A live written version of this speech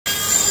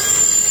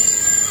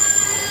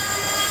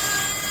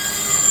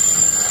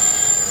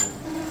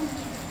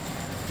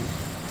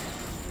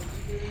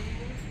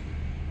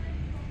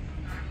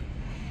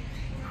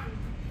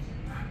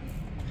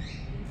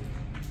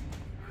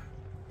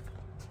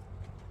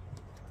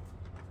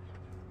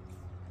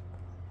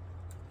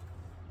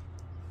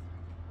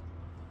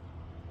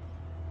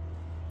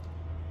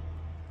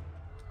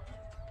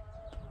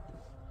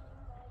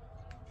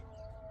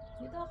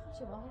یه داخل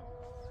چه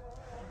باید؟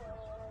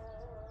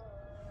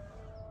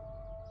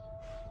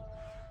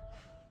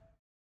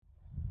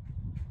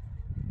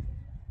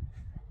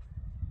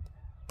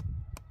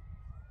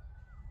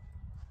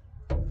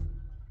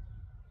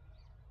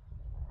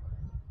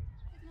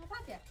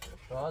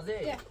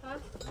 رازی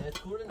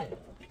نتکور نه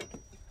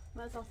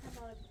من زاستم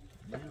باید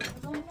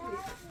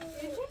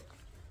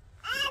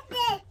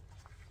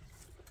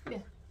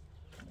بیا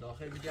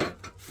داخل بگم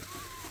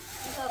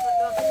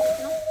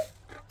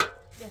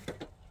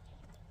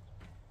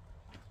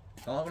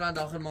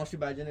داخل ماشی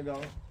بجنه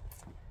بیا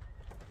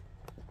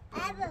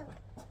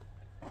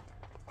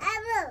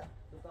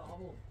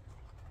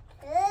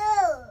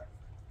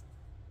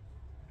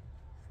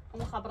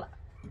أمو خبرة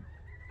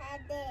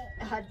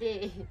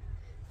هدي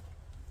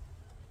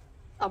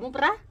أمو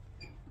برا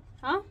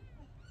ها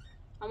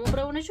أمو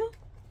برا ونشو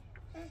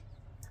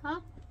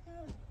ها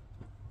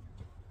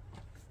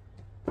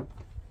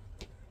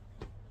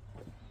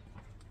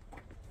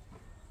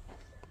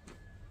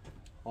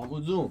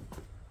أمو زوم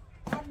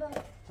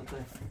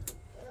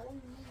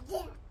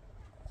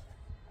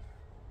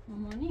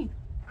ماماني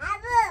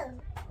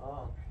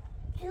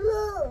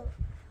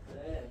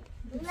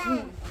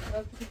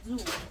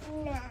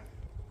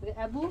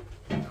أبو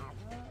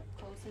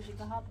كوسة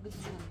جهاب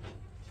قدزوم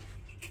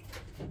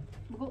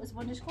بقول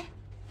اسبونجكم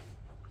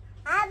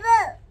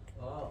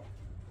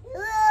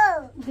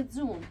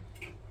قدزوم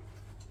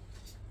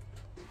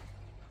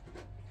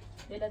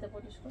ليلى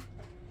تبونجكم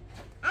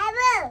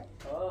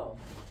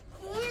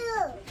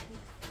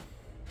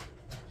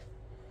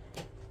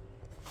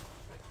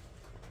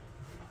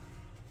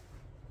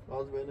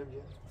راز بینم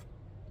جا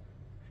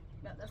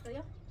لا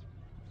دستيا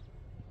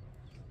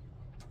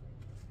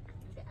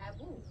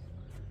أبو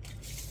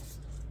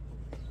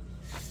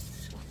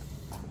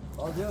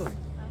رازیو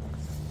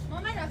ما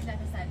من رفتم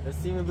سر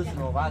رسیم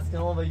بسنو واسه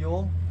کنم و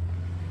یوم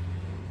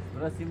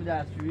رسیم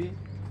دستشویی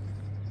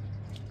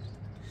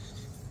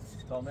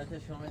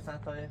کاملتش شما مثلا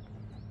تای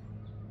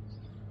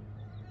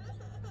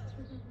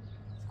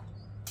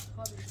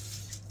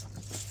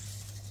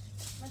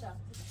ماذا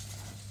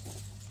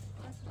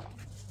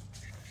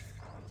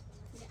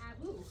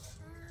أبو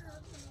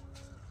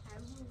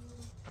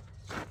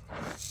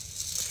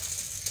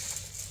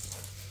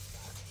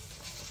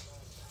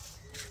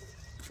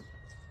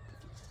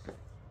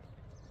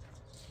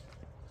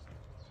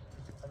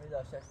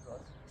داشتش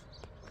راست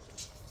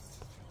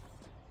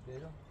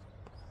بیرون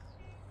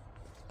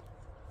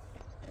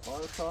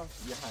تا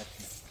یه 8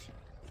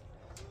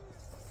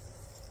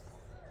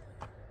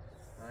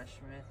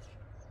 متر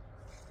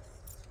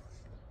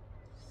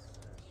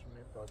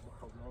داد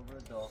بخواب نو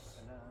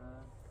داخل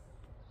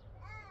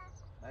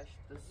 8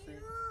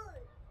 3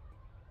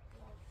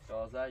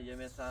 12 1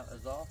 متر هم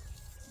اضاف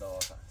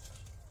 12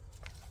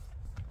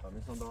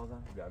 میتونم 12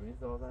 بیا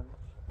 12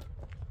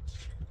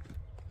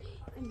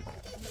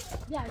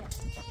 بیا بیا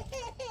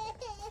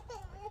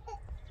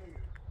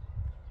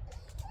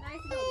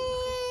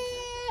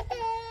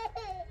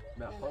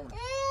مفهوم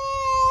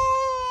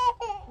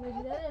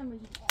مجدد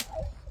مجدد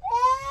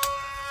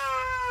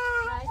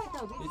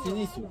چیزی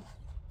نیست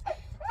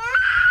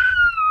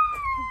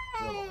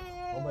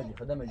اومدی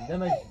خدا مجید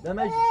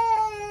دمجی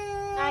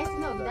عايز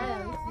نوب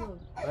ده نوب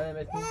انا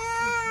متي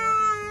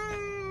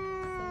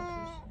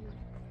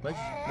مجد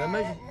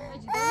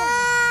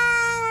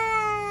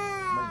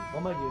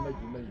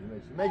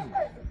مجد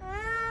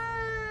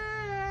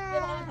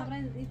يبغى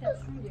تمرين انت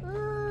شو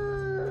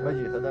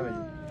مجري خدا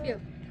بيو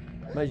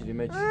مجري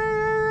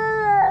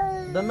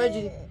ده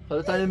مجري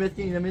خدا تعالى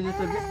متكين نميز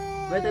تبي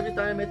ما تبي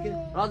تعالى متكين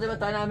راضي ما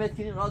تعالى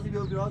متكين راضي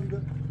بيو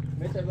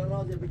متى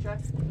راضي بچك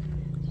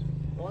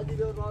راضي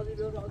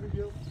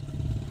بيو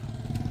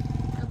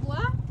ابوا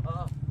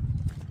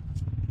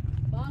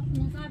بار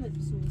 15 متر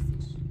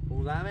بسويسش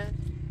 15 متر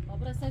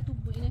ابرا سيتو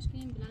بينش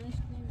كين بلانش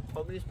كين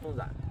خب نیست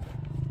 15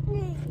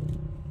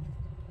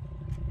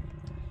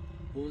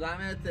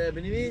 متر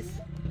بنویس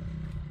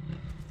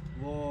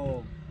و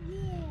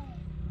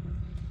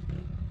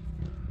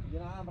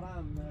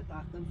برام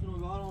تختم سونو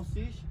بیارم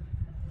سیش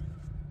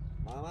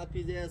محمد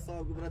پیزه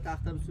حساب گو برا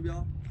تختم سو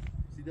بیا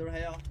سیده رو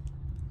هیا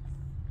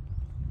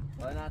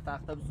ولی نه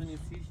تختم سونی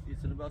سیش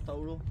دیسونو بیا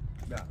تاورو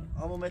بیا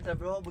اما متر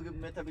برو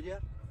بگو متر بجیر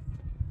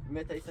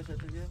متر ایسا شد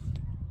بجیر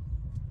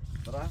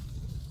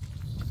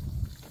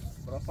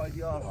برا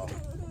فایدیار ها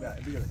بیا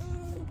بجیر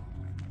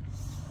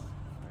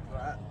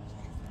برا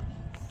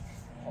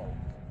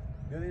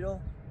بیرو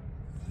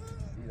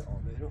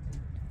بیرو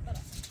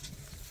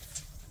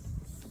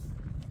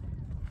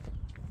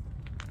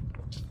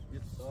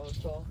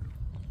تا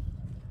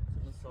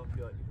صاف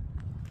بیاری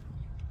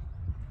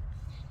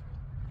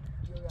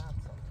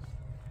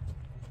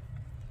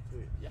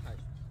یه 8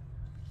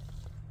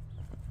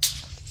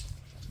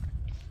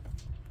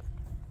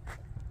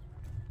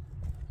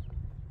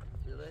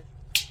 بیاره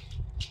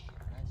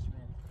 8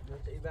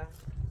 متر ای بس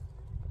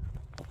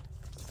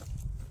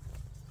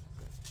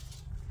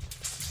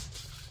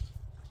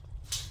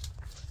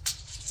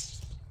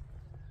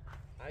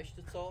 8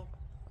 تا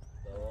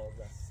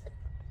 12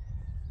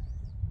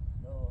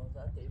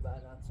 تا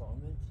بعد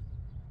صامت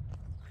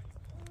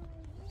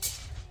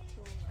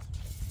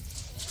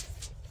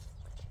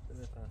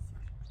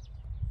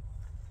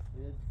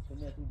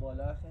تو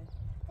بالا خیلی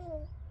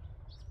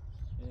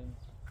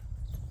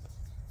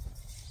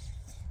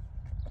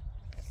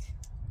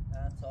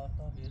چند 4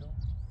 تا بیرون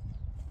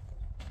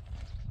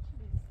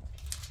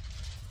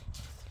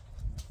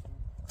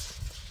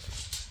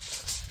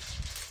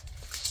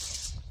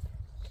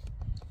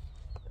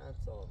چند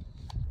سال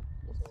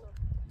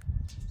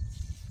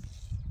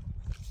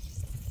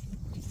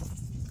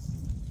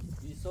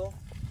 20 سال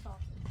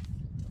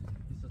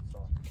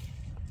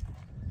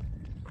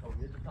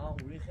خب یه دوتا هم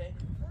اوری خیلی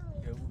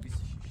یه او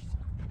 26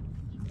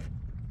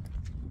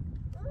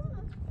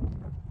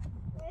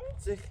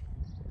 سیخ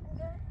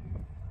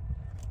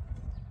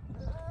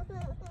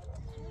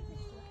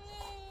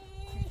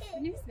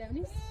بنویس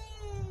بنویس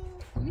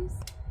بنویس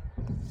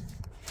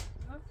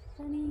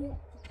آفرین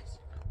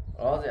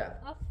راضیه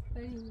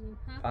آفرین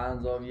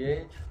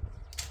 51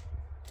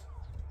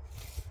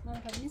 ماما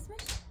بنویس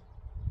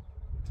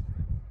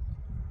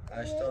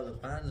اسمش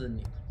 85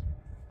 نیم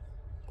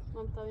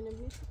ماما تا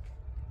بنویس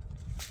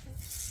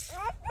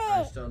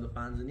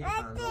 85 نیم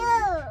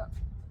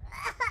 51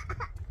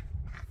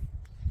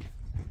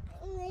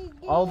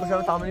 آه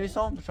بشم تمام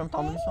نویسم بشم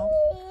تمام نویسم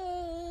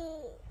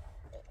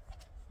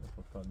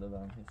خود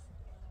دادم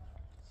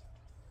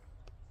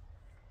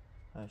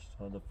هست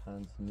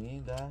 85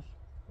 نیم در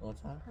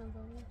آتا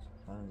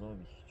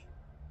 51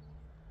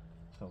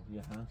 خب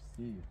یه هم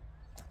 30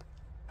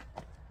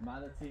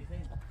 مال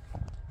تیخین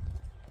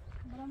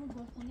برام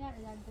گلخونی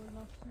اگر گل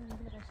باشه میگه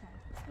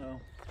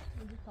قشنگ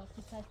میگه تا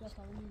کیسه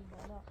تا اون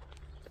بالا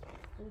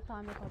تو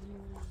تعمیر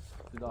کنیم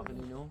تو داخل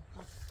اینو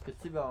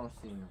کسی به آن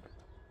سینو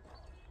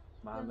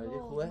محمدی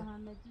خوبه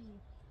محمدی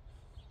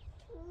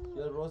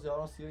یا روز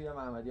یاران سی و یا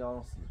محمدی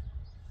یاران سی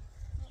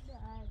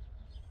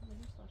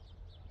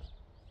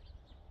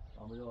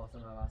محمدی واسه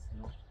نواز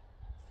کنو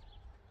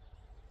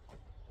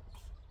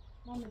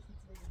ما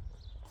میتونیم بگیم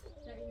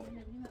جایی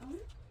نبینیم اون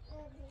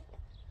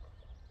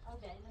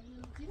آبی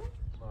نبینیم چیه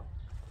ما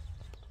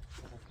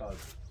کار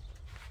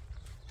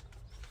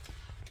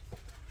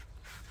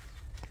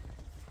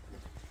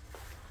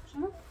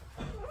شما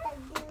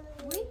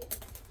وی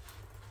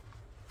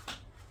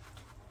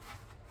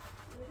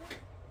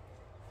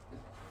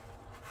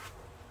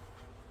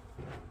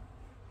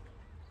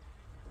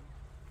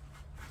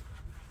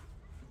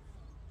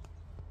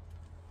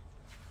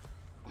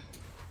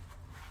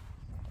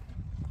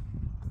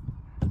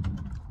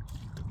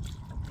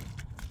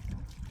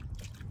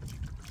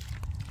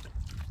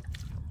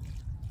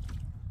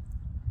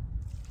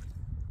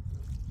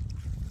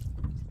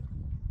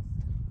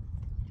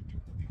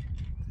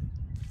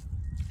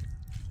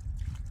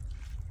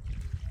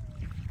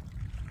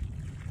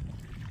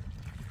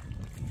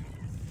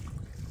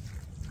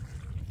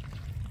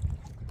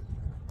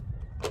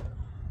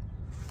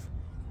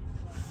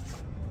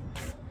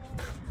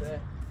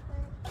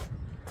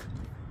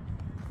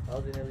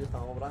از این نمیشه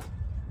تمام برن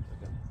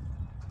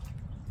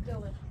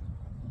دوباره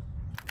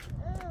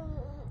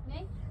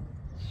نه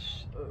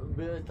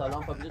به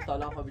تالان پا بیجه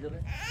تالان پا بیجه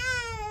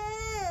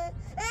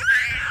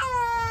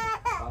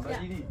همه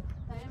دیدی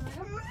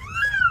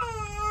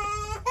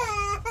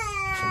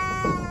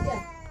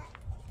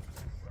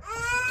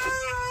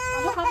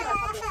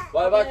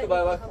بای بای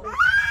بای بای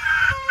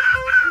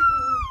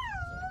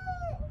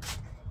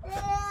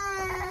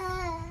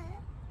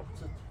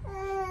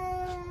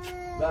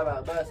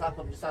بله صف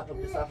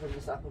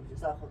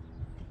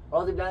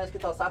راضی بلند است که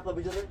تا صف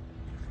بجره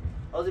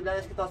راضی بلند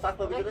است که تا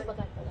صف بجره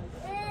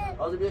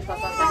راضی بیاش تا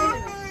صف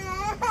بجره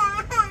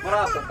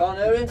مرافق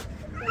کانه بی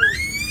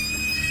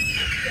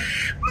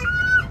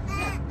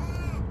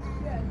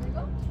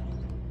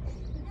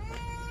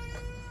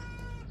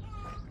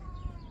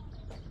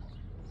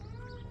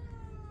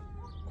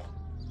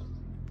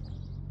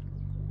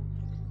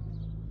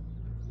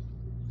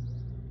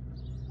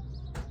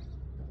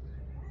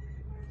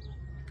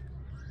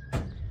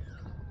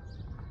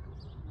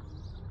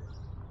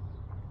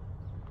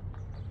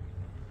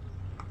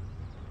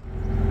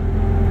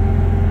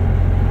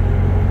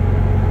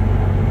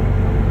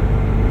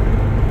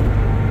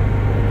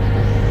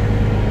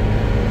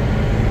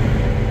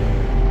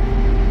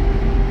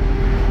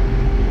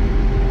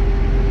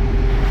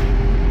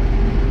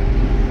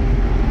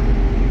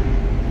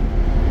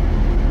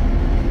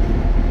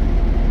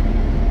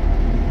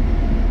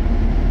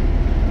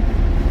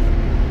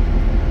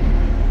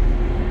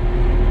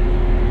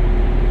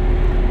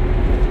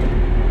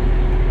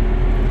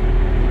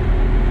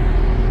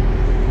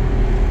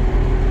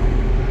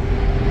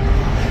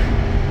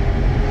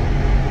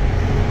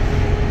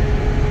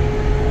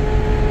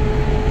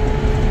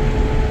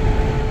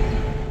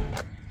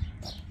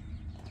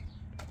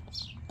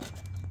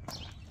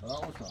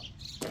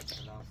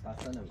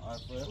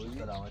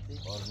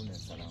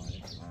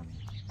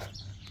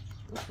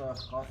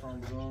خواستم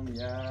بگم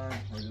یه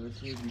حدوش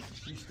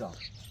 26 تا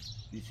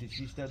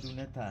 26 تا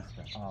دونه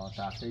تخته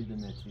تخته 2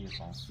 متری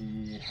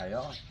خانسی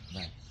حیات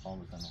بله خواهم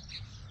بکنم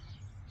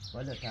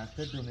والا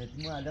تخته 2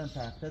 متری ما الان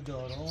تخته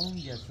دارم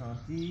 1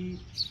 سانتی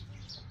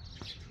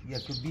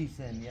یک و 20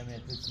 یه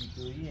متر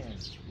 32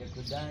 یک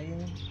و 10 یه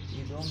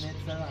 2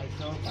 متر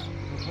 85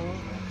 خب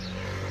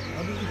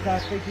ولی این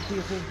تخته که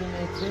توی خود 2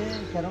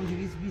 متره کرام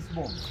 220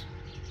 بوم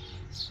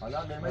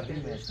حالا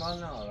قیمتش اشکال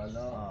نه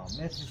حالا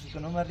مترش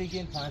کنم و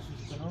ریگل 500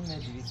 کنم نه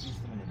 220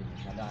 منه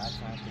دیگه حالا هر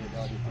چند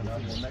تعدادی حالا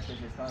قیمتش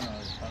اشکال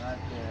نه فقط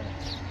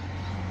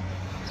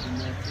این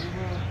متری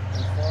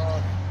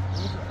بود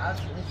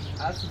اصلا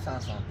هر 300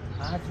 سانتی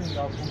هر چون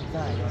یا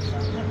 15 یا 100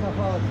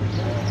 تفاوت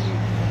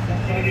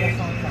مثلا یا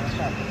 100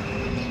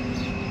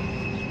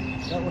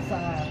 یا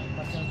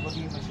مثلا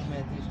بودی مثل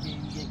مترش که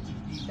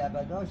یکی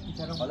لبه داشت که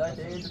کرام حالا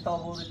این تا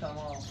بوری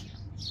تمام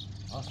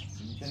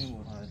میتونی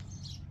بود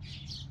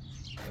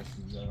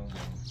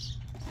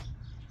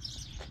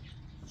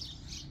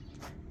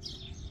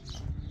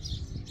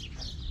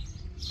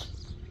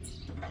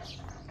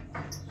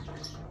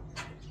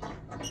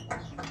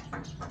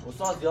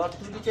استاد زیاد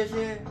طولی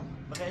کشه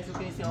بخواهیم شو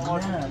کنیسی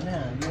آمار نه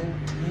یه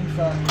نیم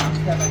ساعت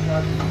 20 دقیقه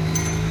کار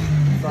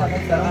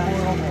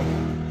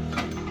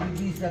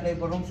 20 دقیقه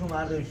برام شو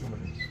مردشو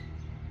بریم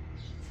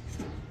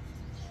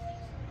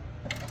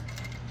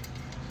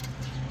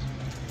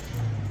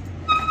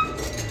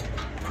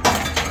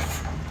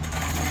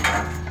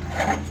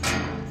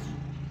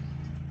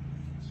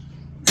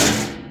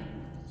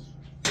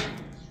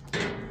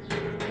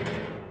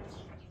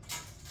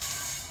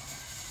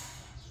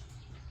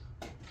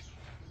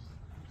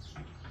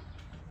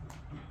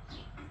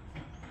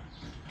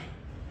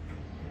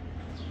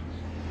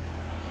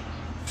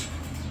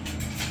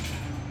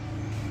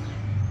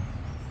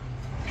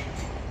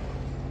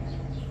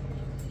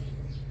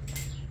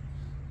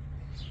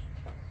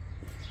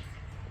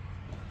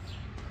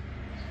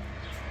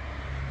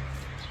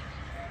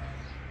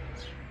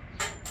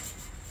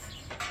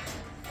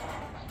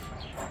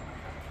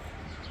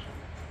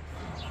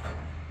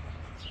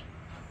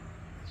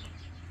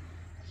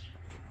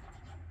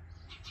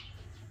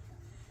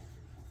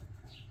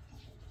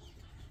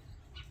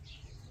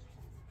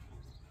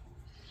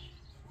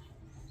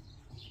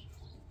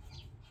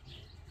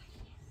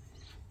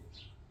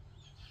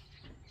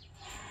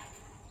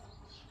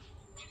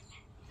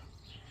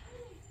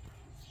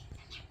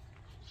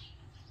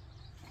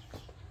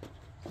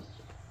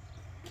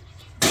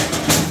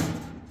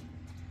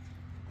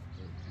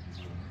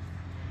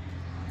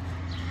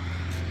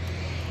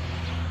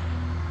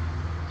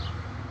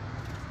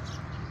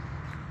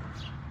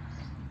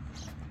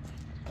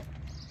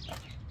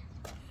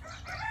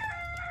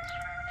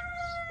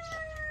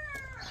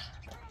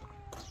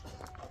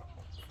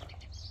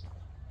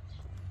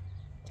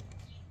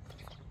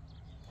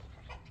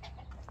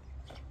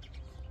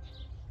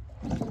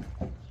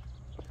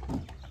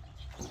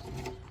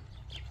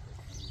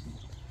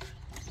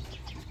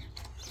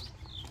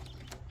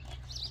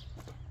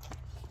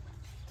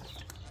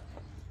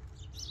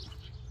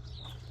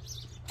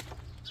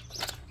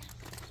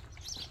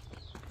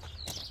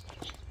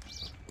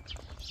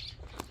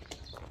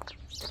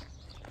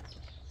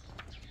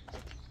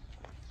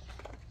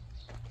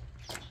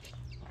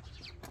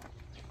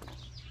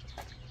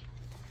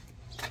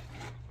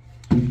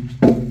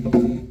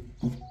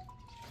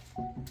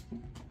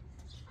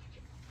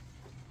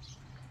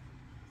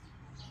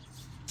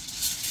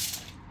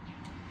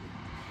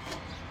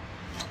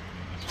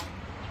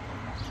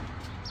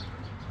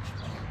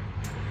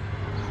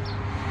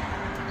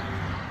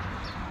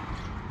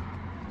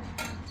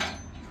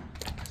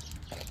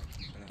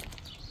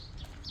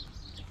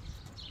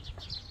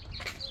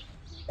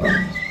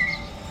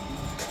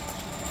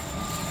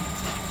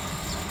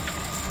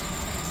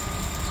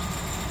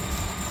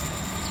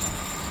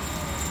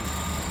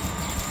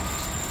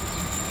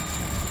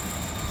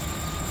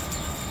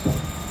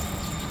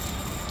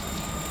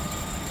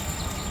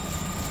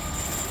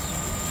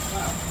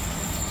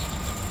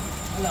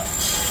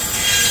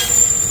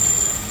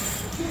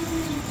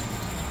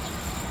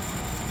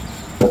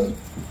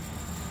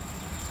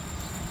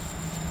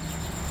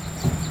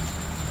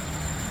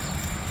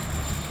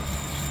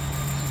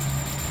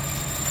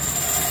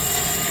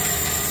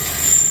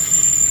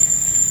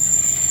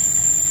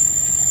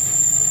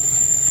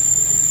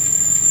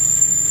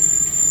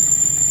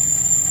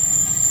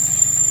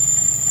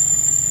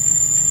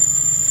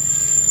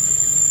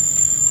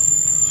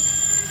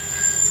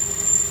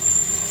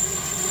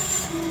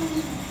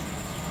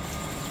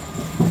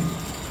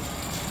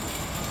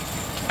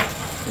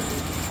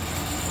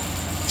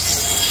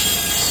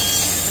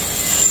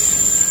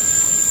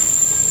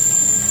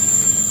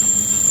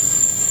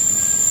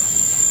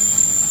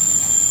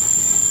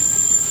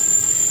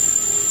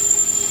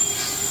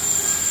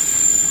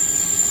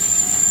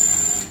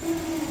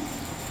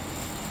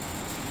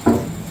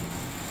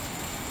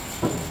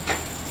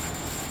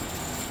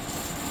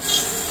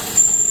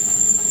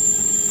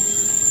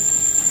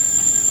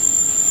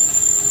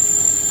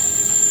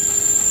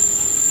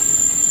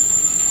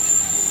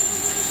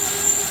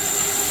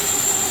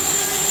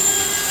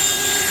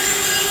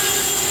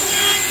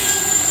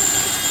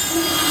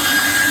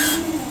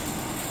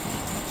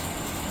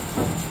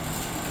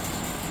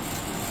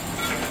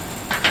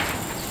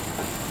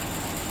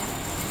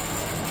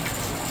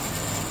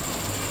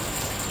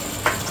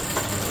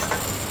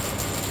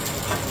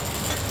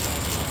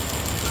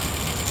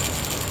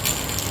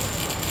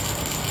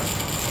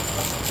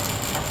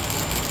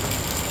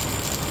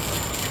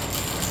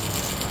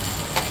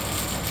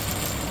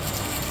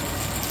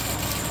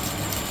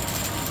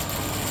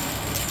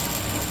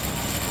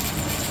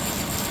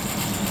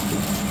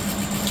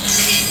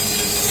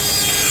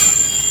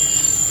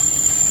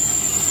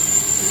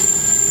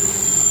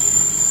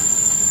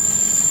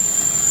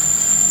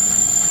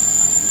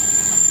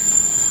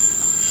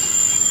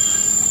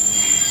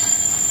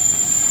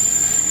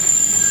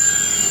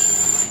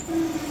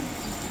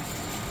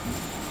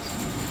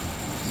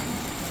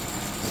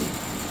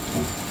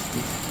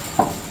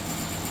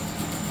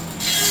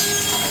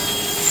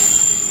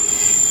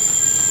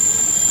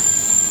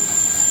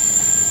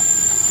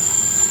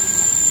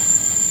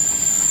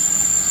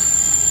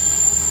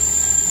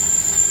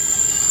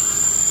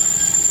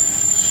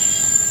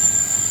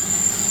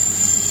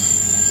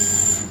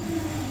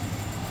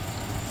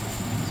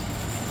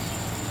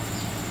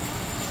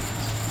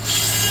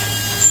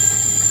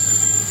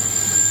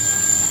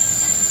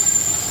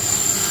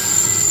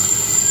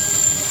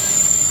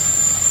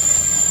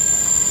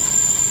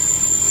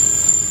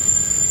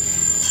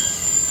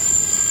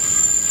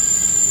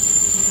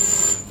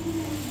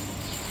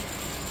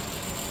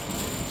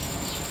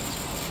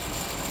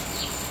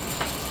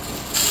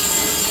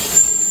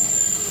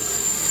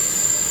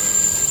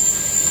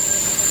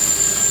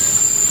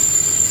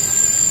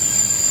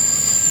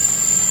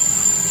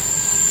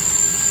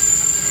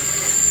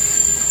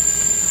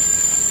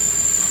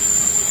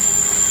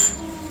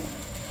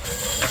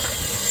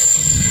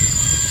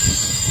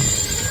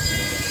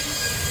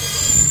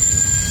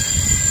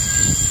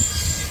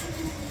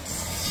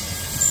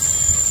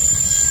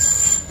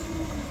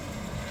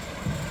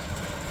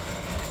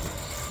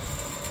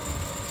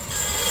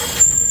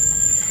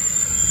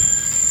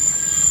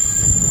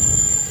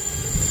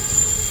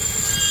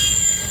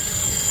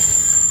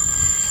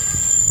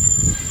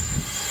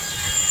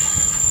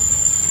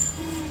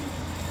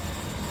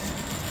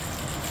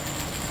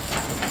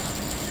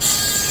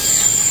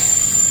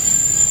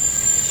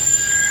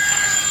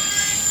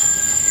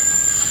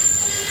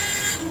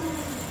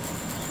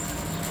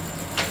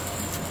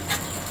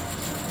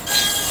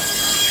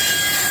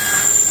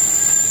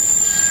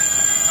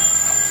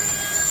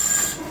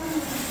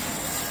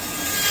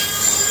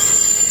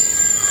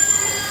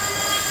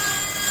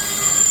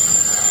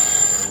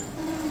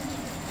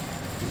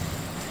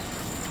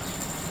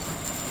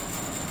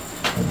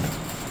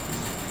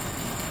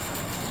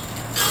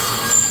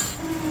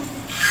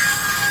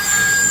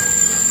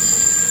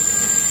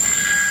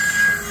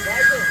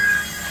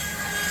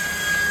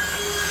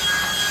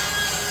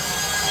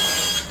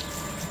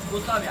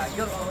دوستا بیا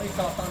گر آقای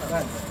ساختانه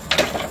بله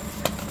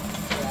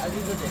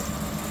عزیز ده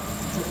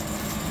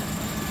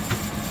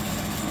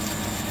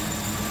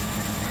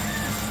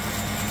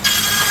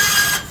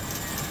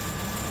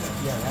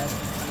بیا بله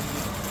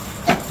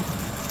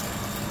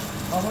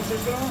آقا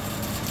بگرم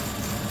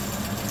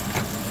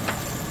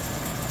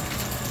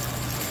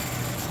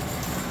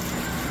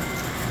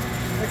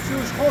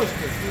بسیوش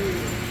خوشته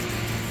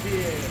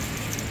توی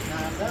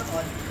نرده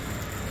عالی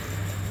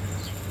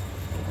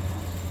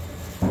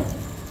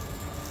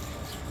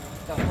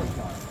تا خوش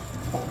دارم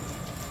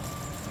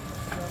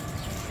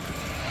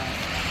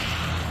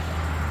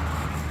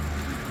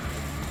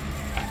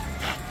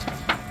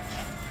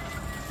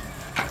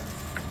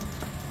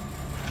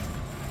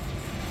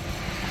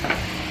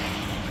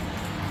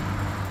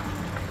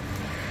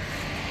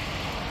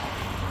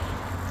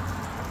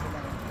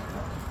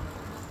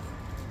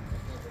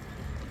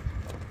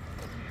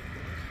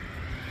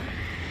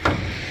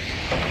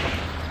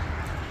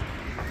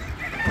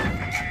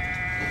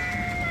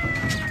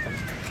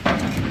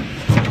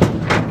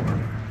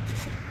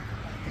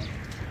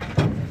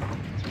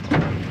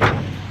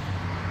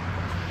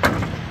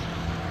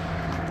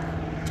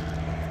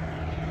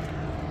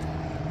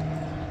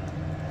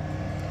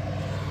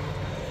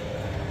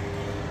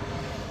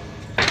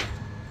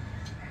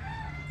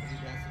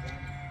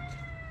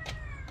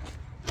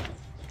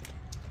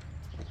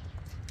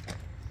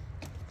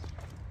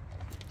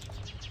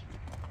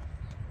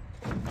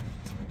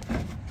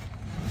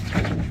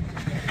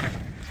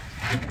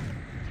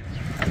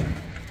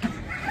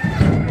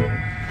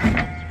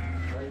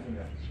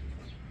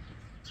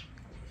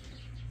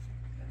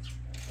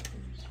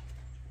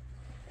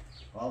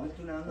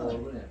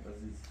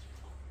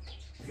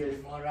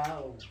ما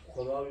را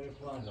خدا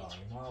بکنه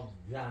ما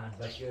زن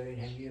بچه این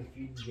همی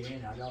فیلم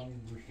دیگه الان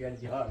این گوشگر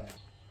دیاره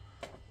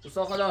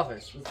دوستا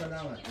خداحافظ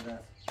سلامت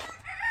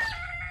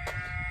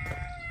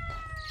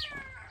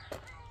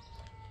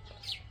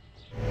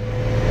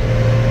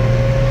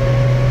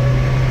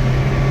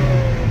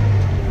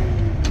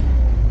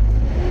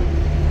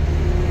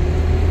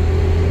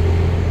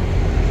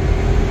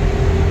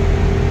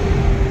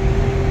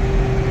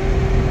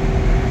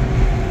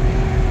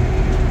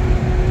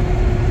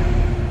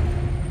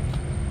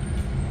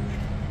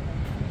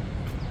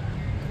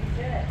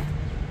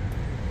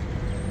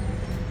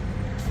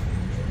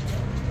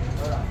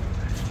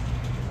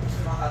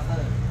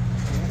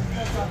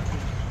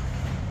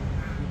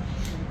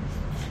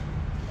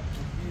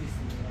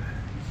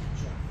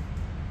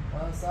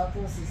ساعت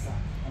و 3 ساعت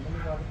الان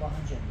می‌گردم با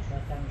هم جمع میشه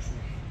کم میشه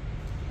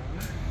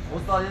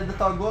استاد یه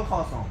تا گل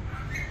خواستم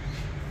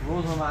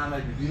روز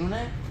محمدی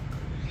بیرونه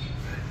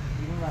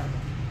بیرون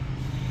بردم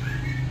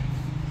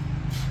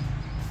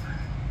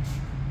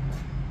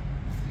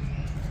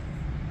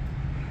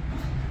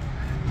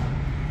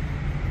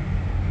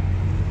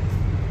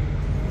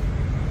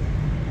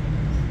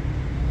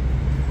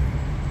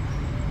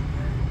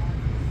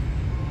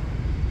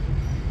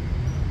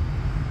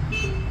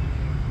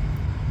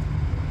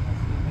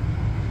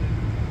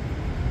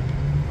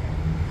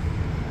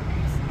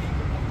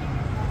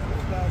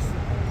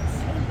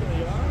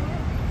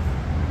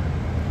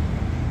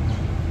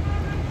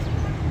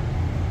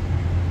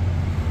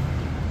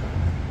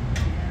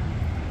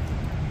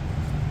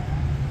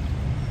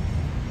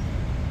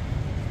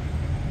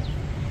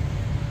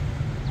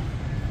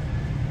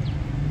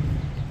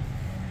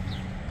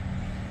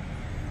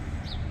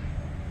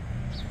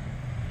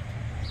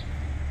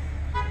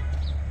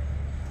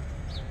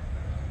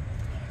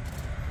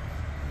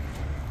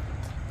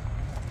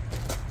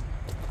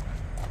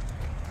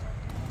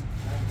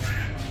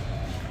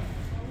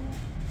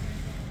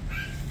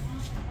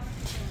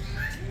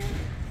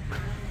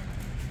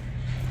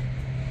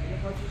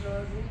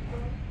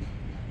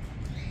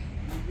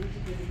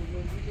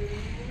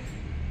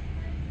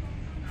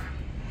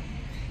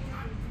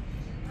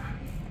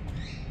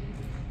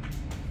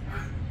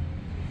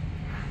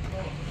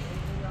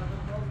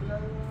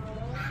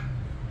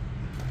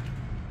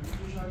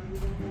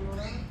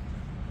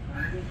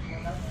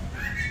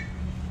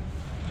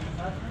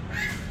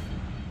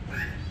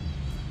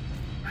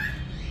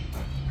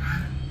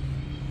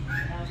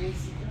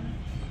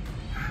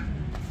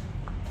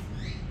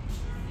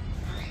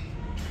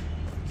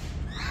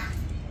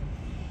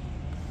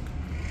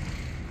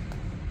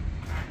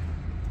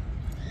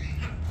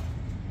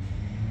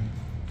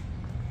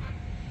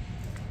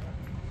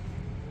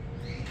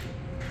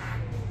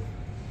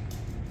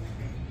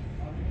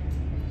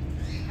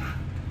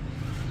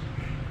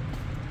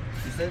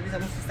سرویس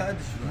همون 300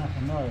 شده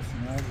نه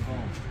نارسیم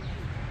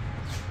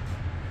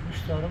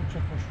دوست دارم چه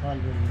خوشحال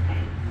بریم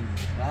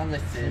رمزش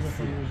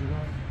چلسی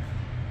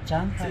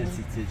چند خواهیم؟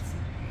 چلسی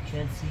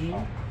چلسی؟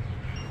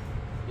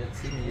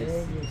 چلسی میگه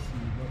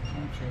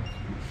چلسی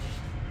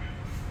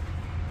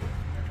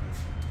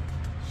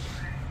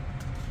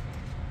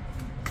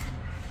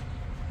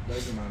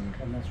دایدو ممنون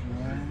خدمت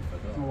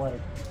شما مبارک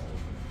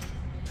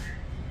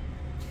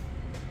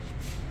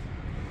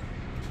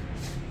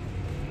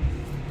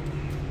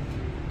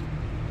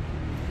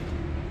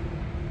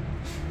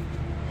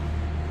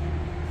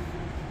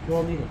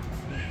دو میره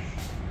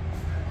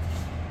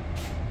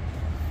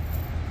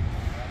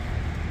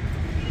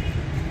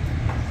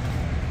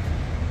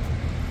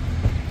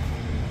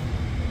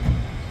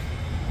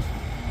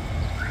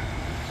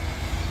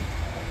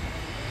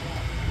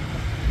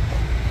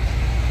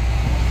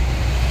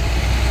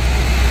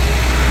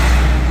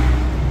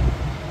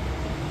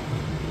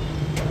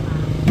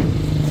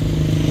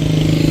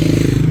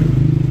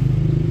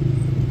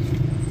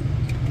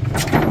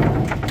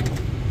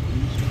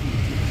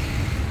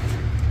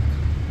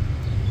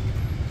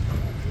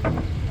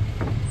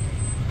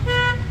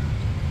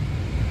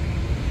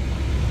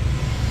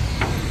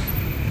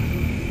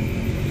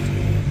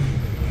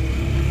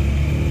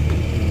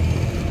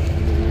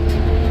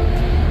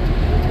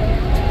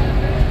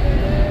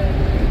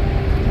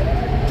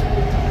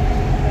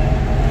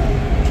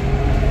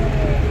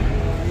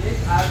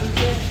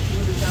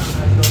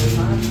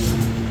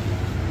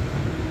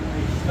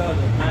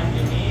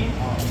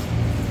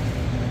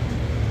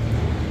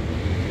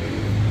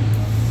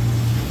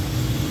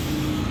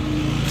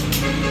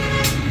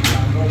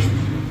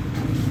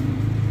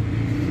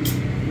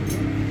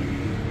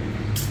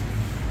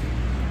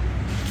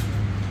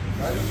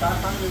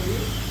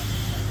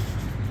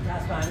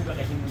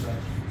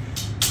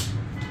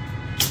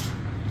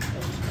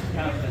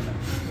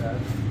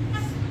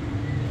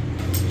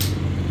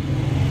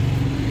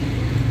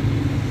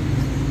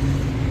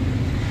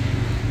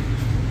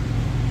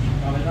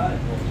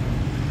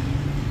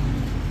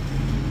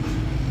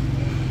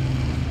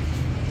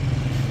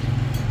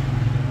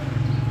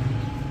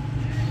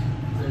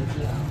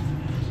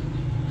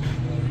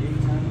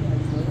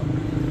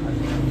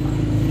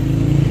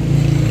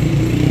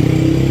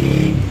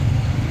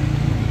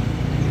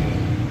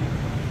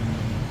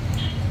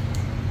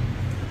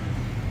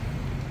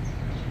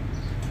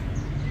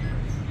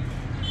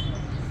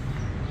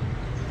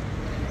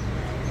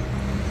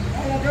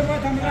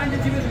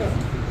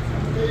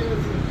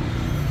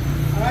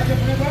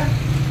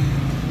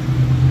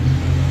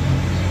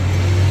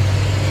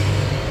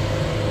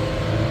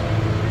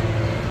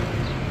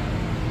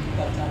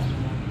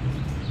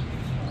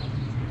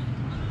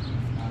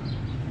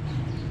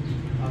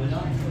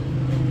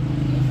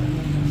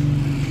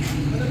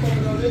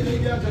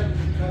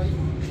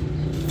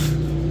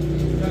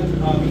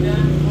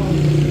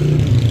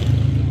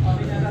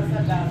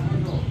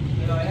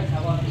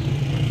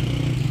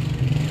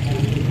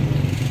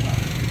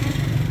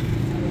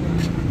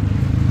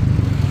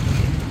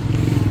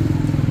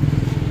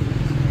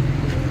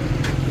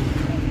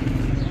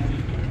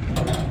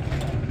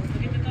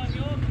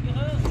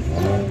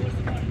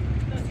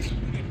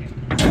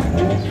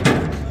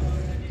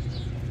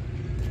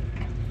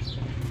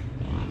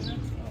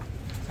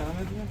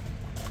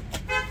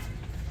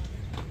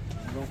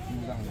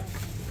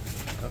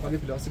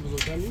خالی پلاسی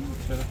بزرگتر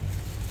نیست؟ چرا؟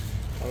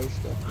 آروش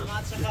دار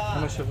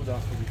همه شبو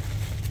داخلی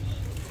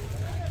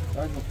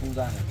باید با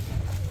 15 نه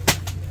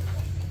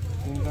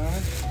 15 نه؟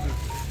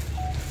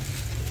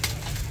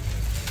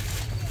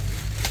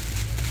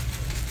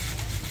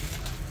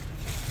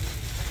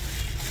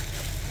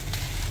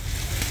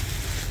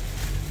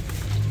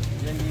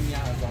 یه نیمی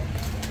هزار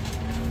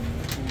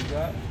 15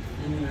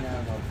 یه نیمی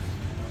هزار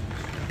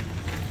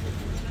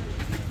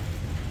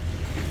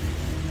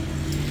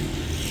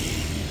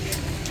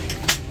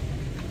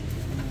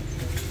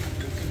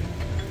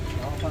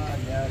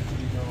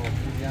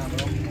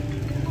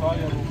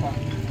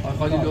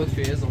خالی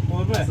لطفی ازم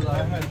قربه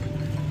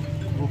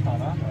رو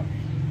پرم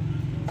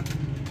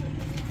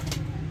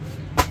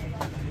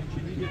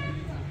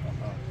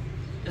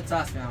یه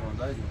تصفی همان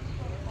دایدیم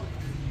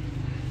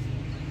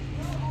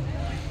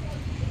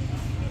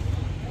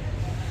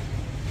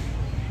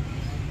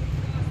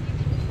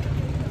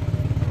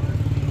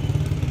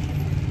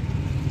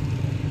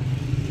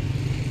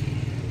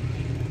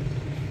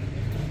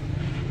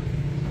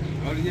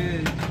آره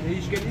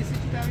هیچ نیستی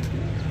چی تعمیر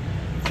کنی؟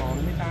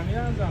 سالمی تعمیر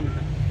انجام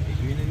میدن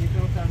اینه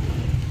نیتون تعمیر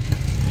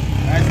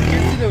از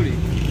کسی دوری؟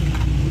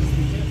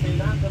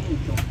 فعلا تموم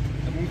شد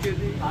تموم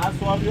کردی؟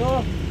 سوال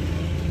بیار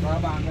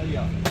راه بنده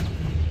یا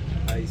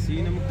ایسی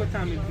اینو مکو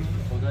تعمیر کنی؟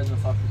 خدا از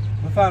مصافی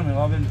بفرمایید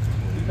قابل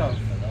بیتار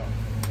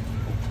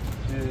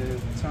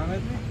چند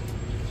متری؟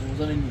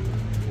 15 نیم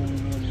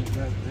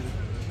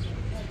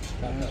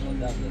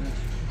 15 نیم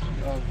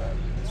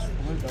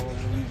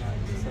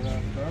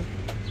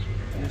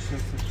یه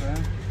شسته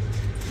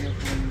یه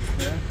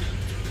پونیسته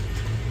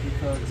یه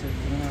کارچه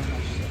کنه هم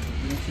هشته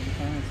یه چی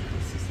بکنم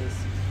از سیسس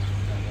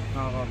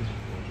ناقابل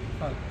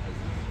فرق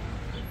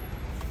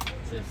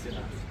سیسی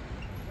هست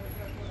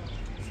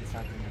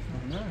 300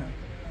 نه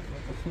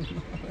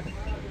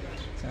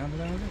چند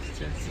بودم بودم؟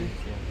 چلسی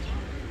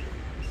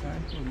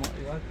سنگ کن ما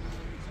ایواد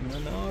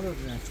من نارد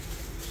نه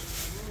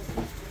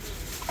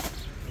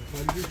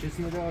خالی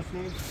کسی مده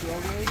آشنایی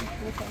سوال نهیدی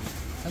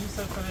بکنم همین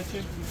سرخانه چه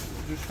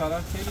جوش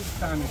فرار خیلی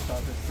تعمیر شده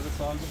است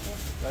سوال بکن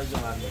رایجا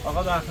من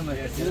آقا در خونه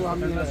او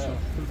همین کل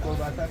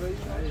قربت هایی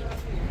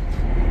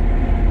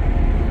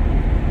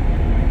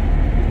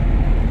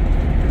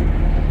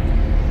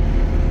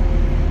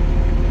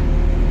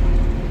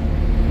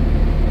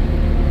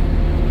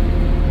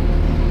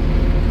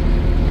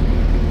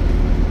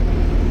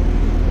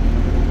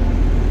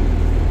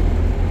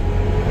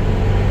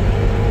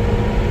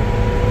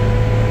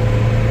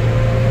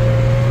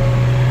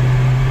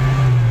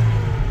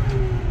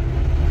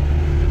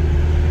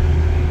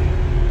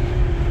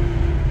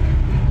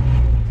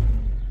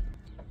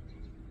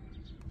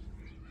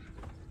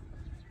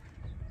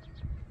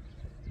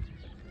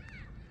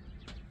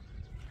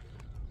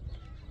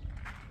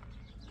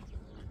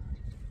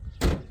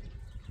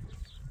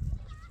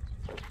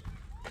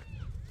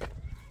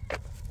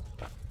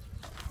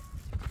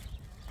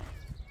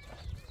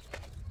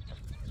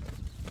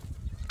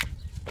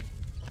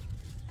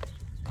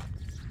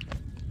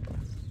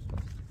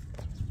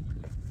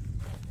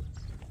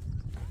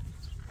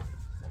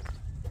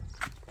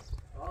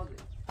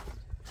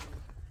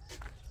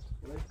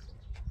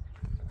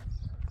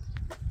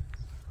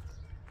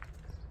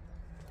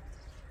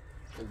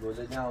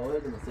گوجه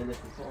آورد مثل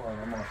فوتو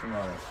انا ماشین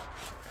آورد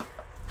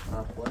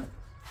اخوان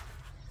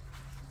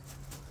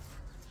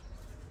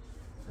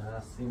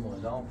دستی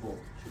مولام پو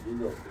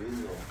چلو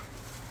خیلی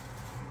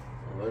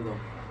آوردم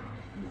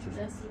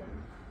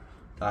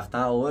تخته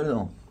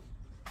آوردم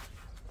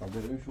تا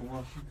بریم شما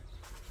ماشین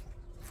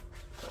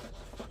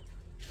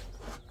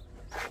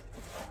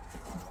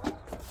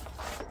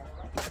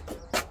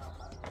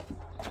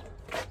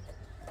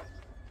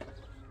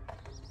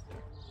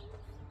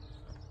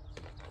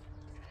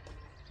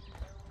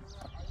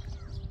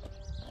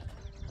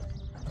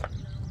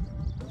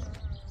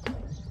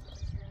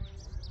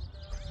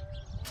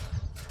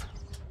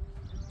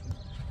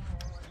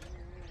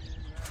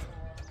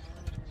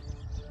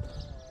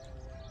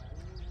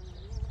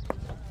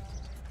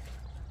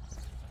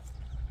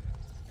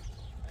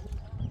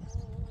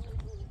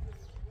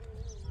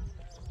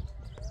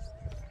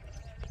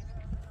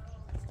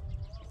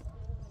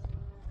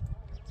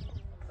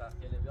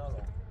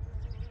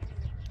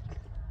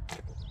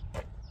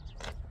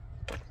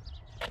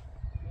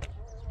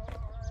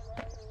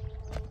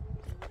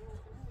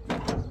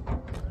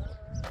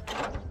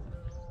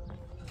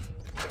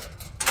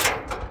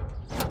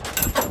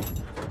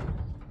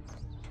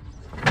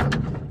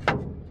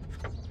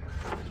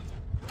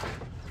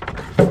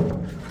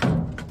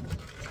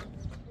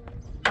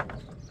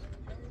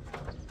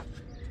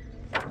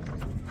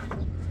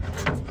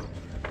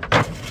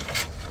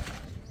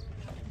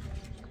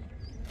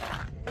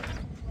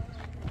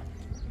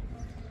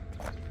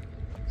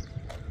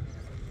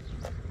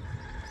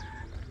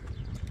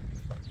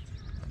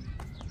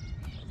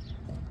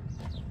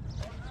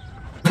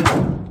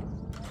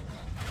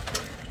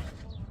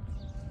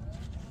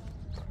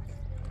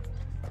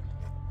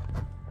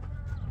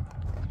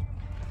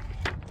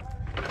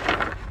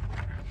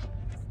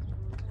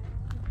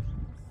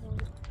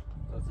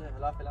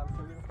فعلا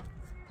شو بيرو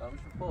تمام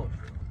شو فوش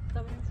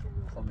تمام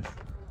شو خمس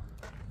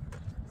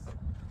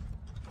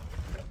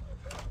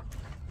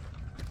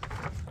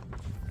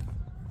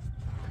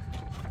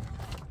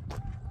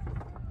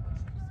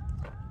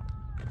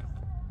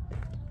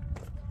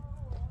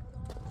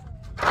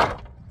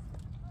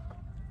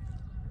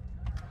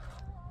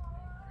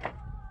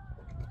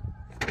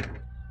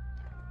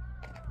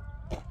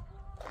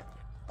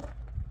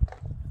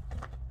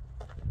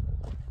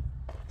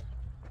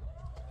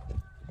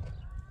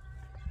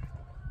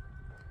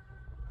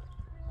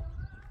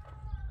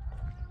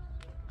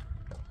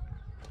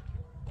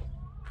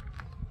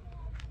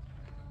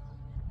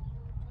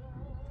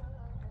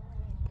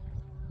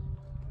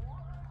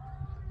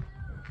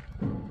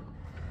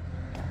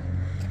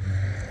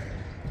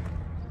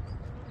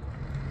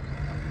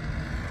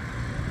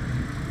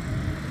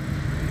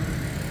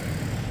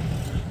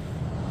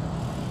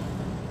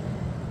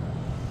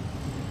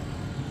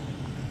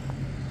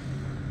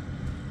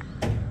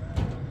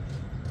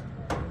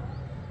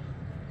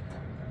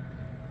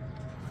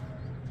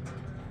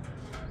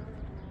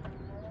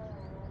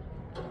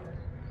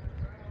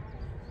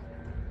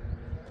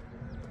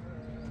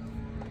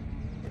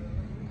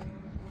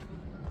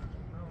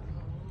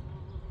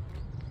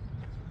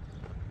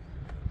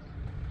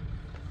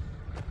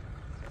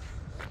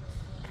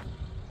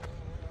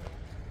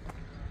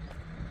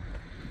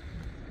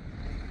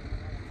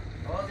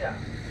Olha.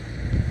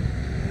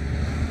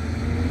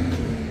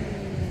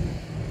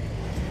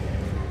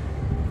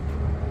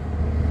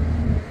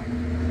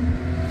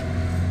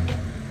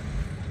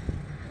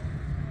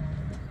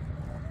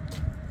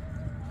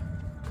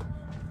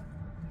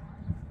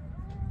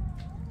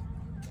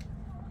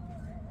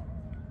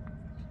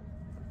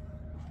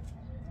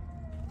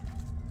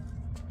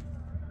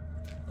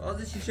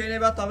 Az şişeyi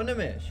ne bat tabii ne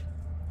meş?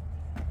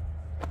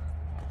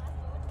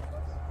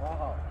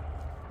 Aha.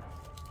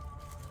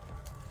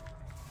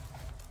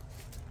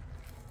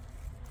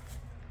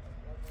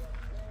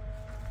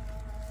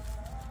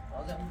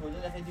 Az این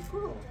مدل خیلی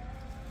کلو.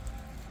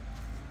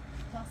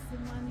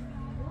 تصمیمانی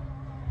میگیرو.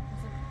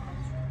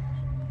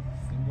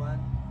 سیموان.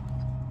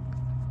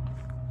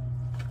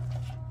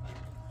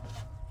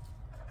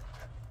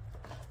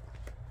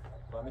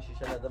 با می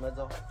شیشه ندم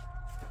ازم.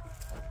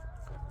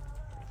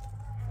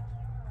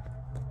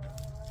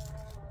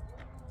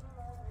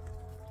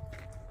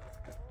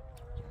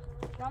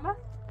 Mama?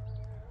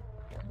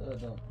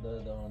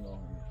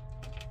 No.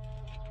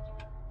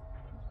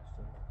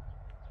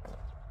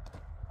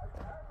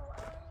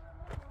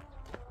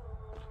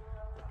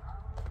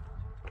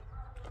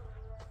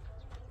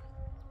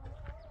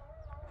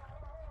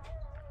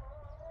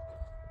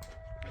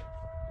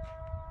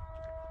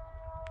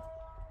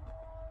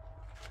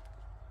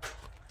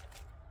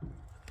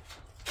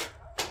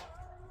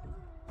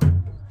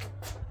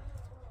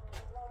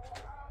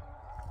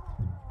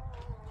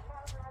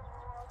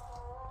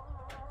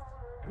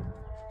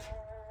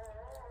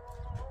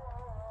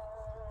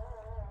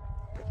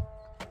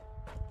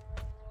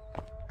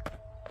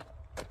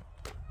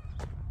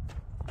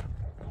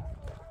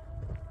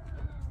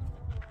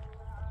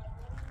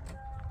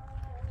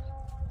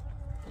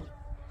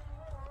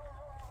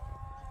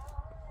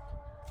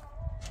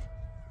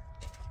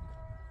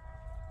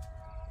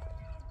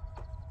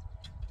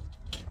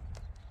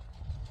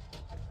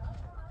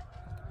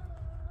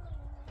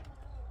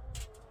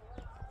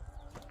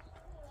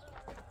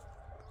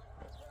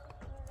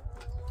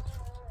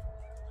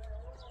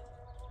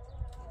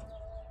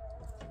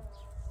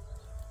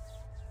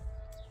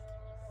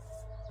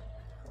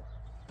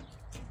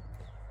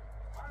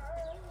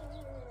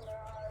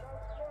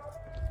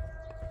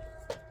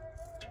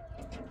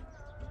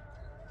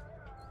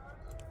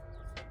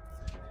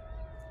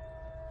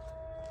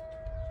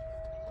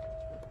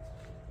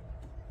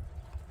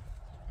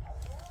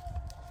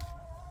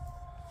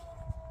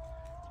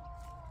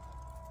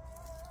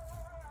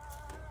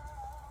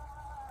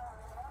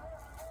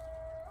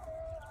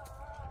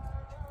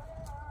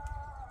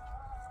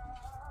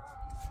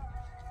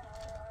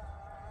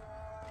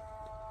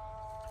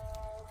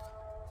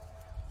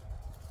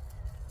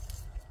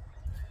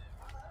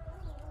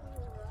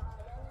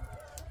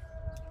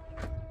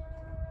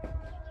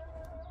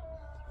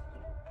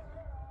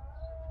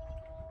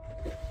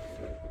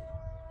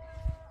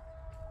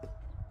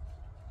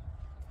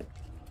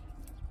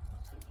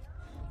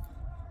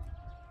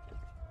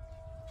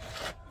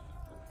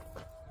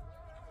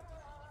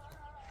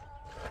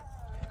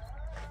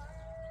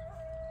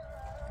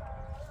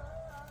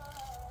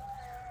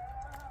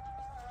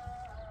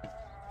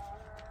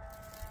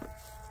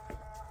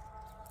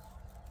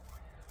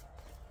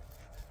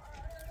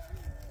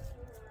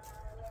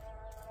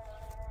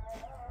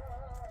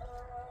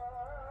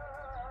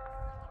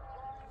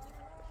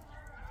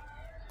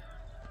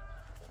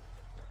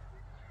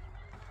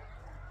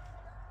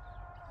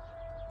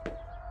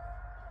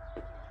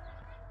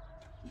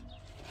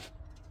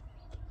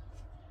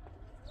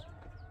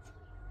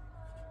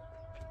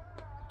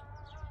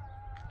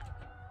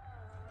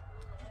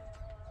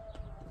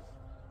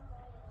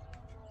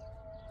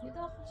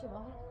 چی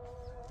واقعا؟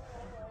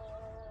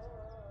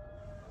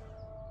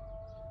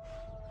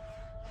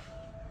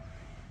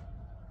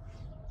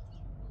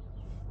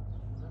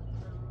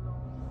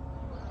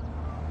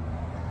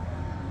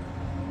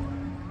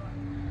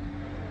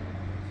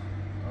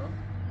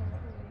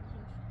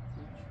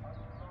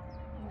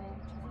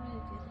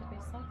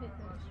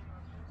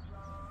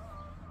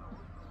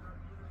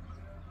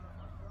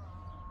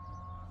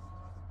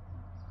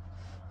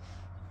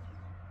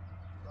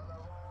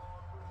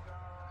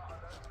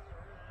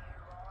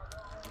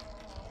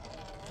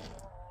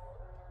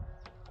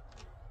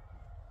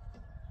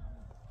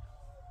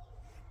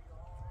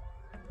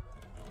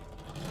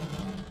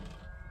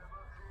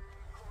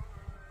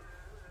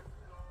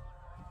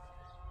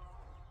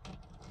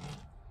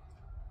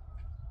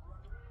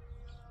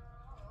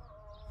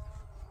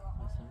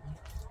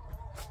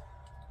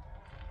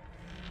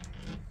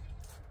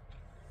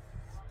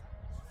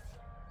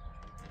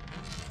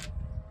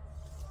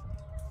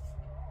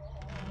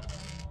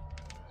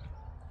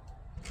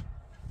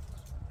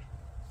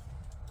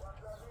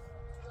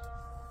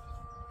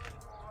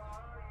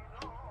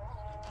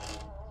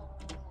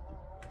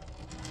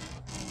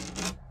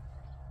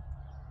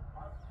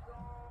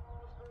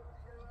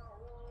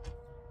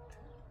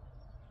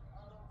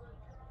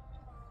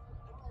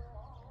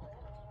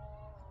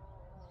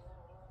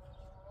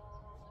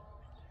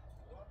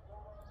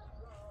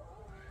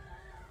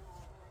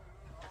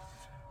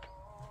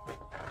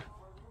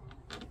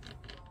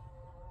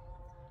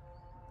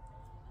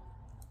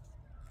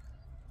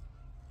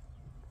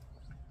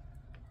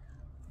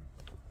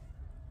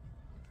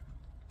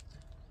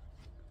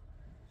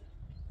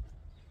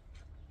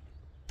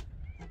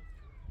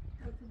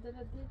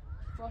 الدردي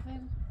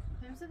فاهم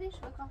صديش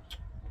بقى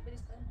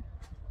بريستان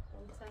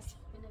ومساس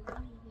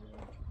بنبي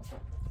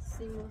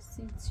سيمو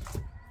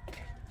سينتي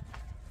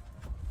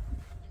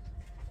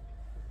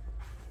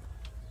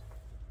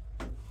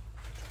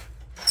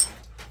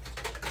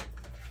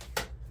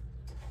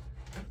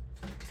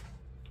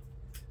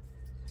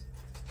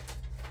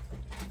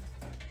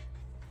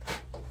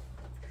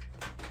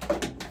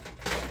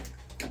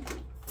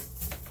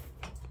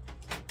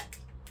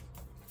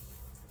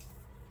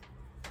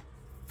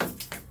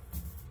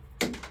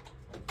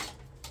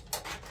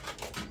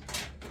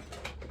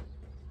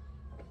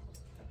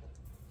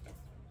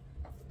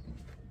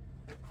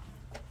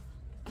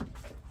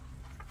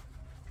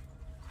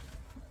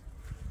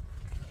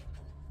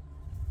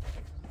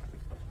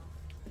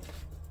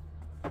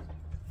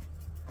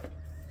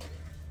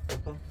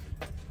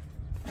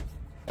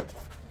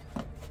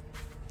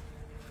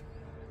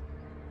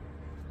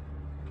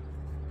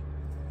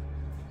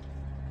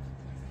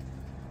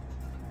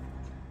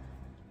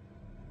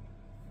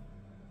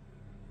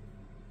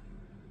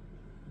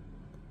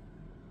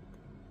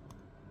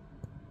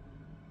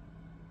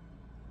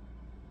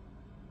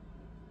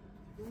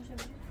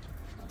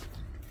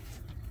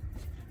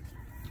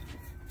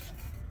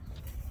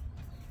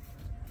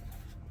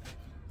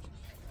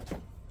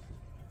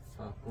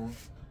کن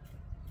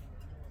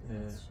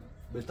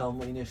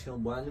بتام اینش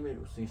کن باید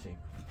نمیروسین شیم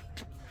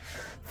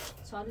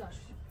چالاش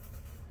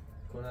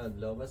کنه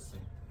لا بس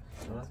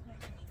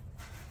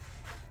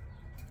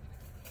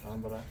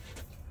هم برای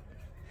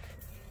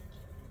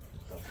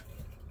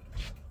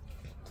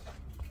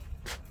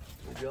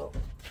بیا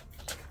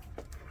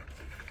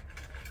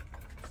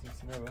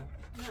سیسنه با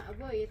نه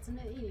ابا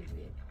یتنه اینی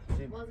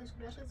بیه بازش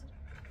بیاش از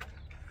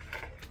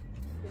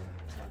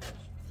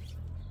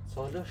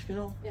چالاش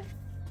کنم بیا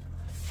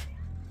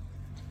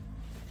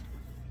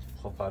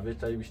خب فعبه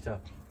تایی بیشتر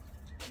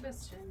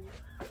بس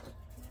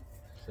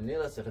شنی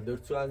نیرسه خد دور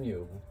سوال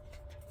نیو بو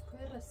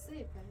کوی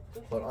رسی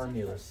قرآن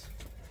نیرسه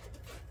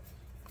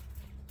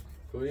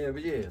کوی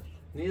بلیر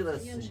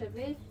نیرسه یون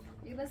شبه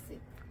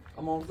یرسی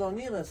اما اوضاع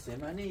نیرسه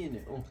معنی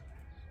اینه اوه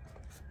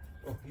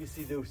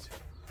یسی دوست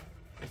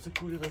اصلا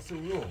کوری رسه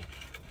رو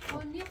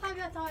خب نی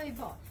قبیت های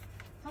با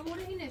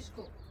همونه اینش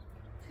کو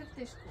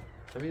خفتش کو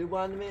شبیه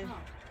با اندمه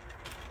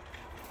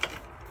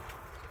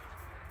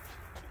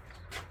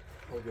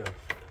اوگه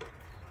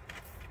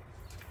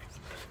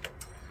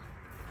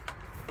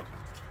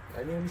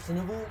یعنی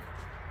همیسنه بو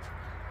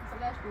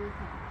فلاش بود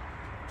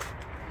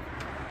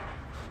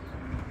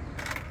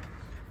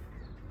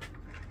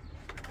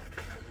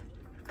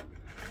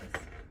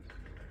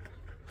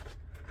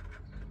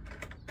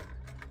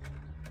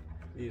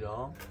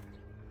ایران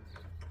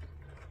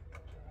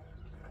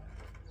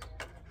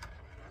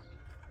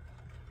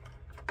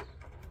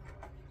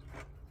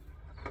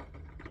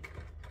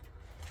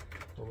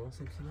بابا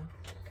سیمسونه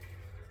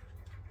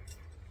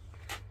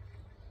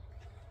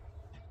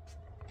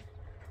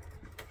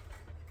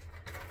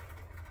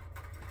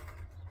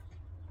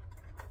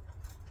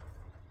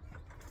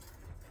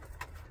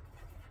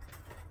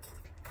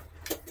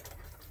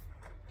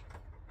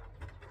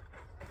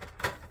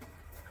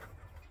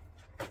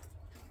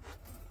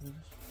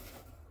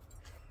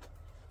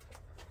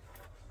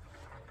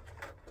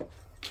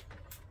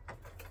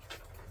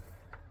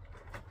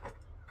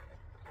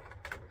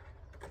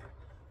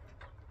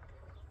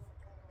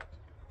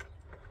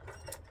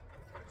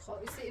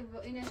خب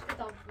اینش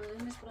کتاب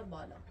اینش برای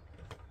بالا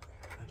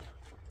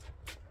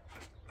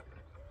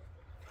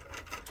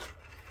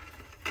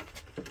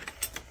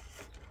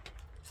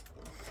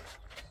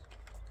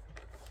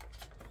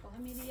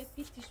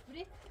Bitti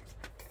spree.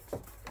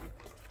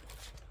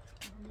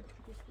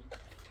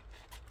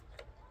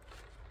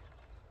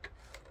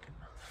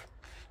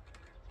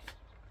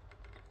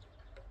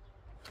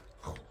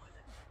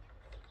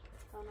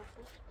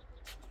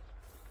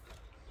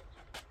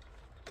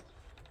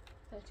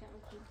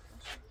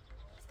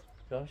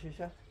 جا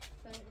شیشه؟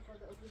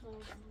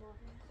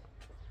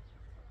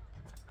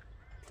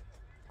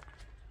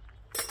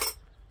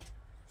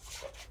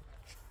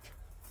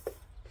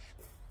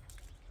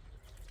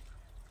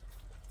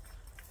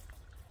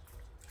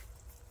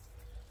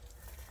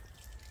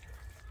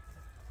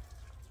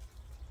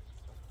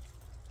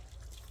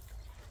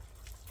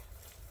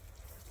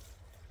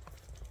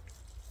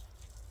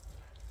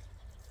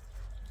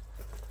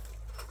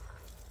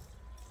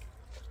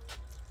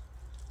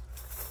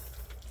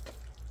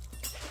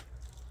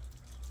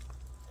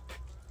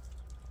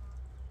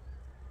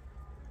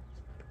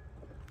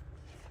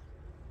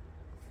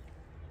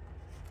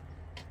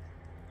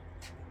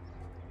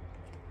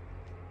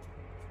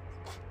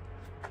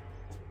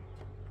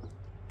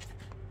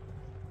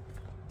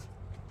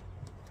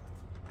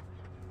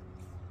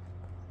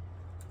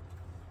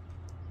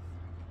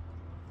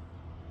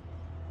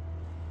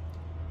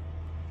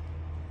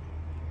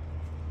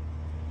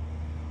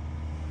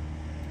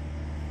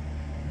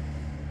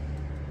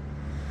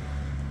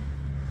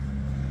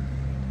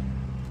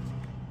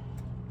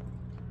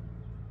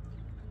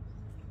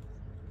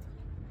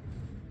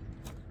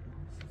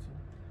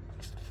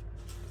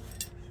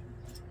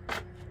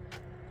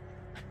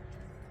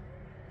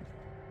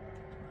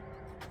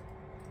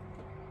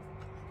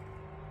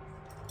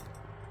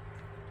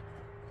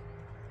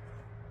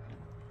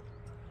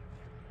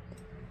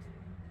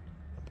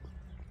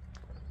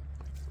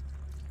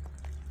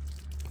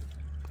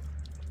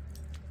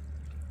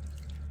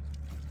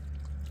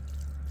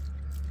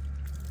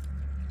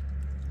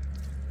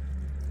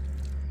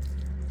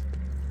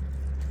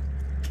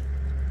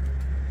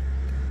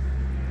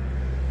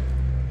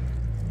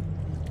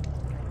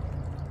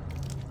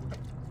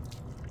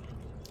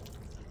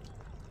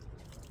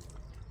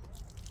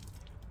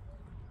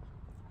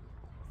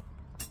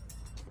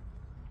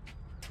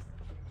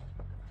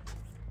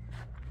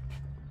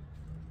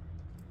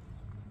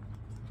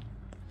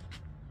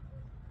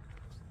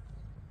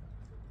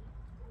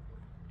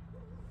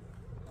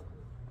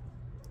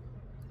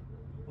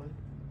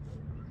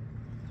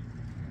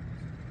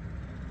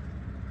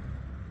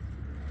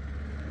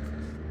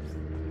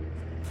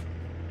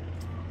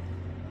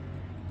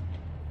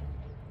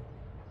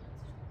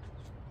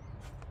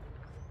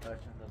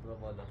 هرچند را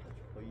بالا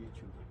با یه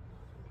چوب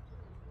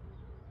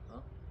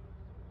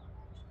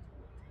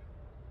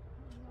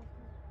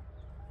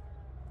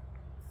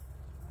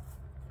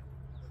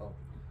خب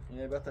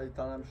این بهتری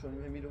تانم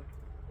شونیم میرو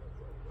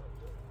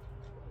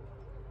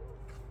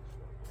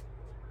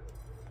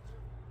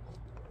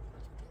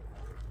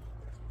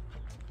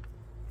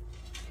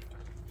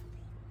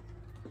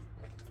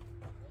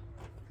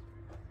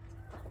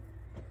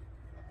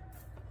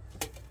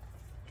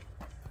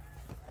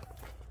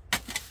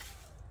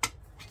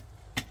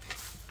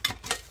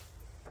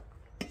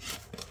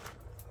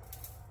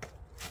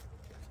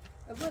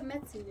ابوي ما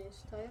تسيليش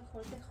طاير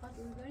خورتي خاط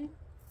انبري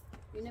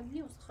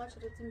ينبني وسخاش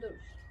رتم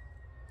دروش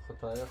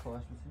خطايا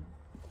خواهش میسیم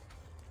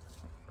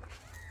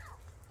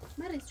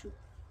مريض شو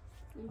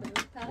انبري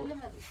تعالى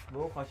مريض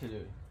بو خواهش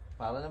دوی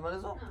فعلا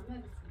مرزو؟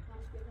 مريض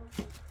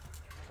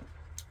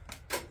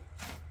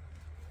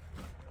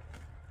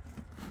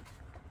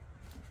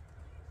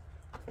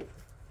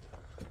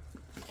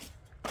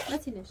ما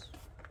تسيليش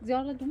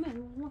زيارة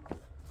دومين ما كن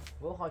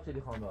بو خواهش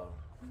دی خان دارم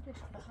ليش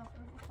بخاف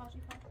خاش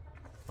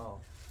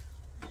ها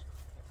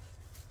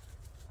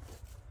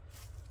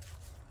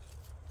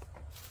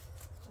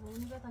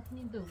اونجا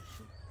تاكني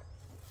دوش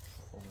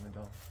خب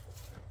نگاه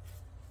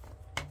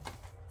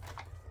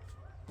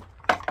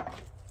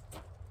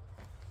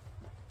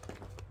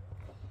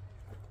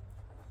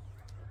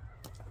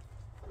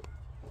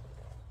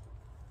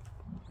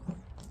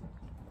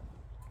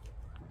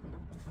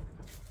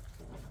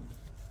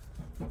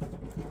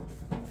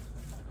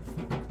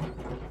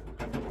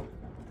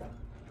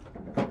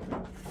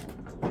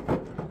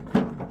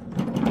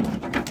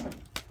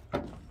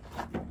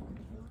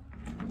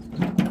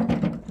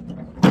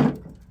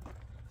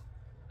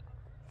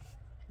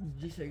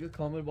جیش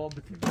کامل باب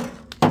بتیم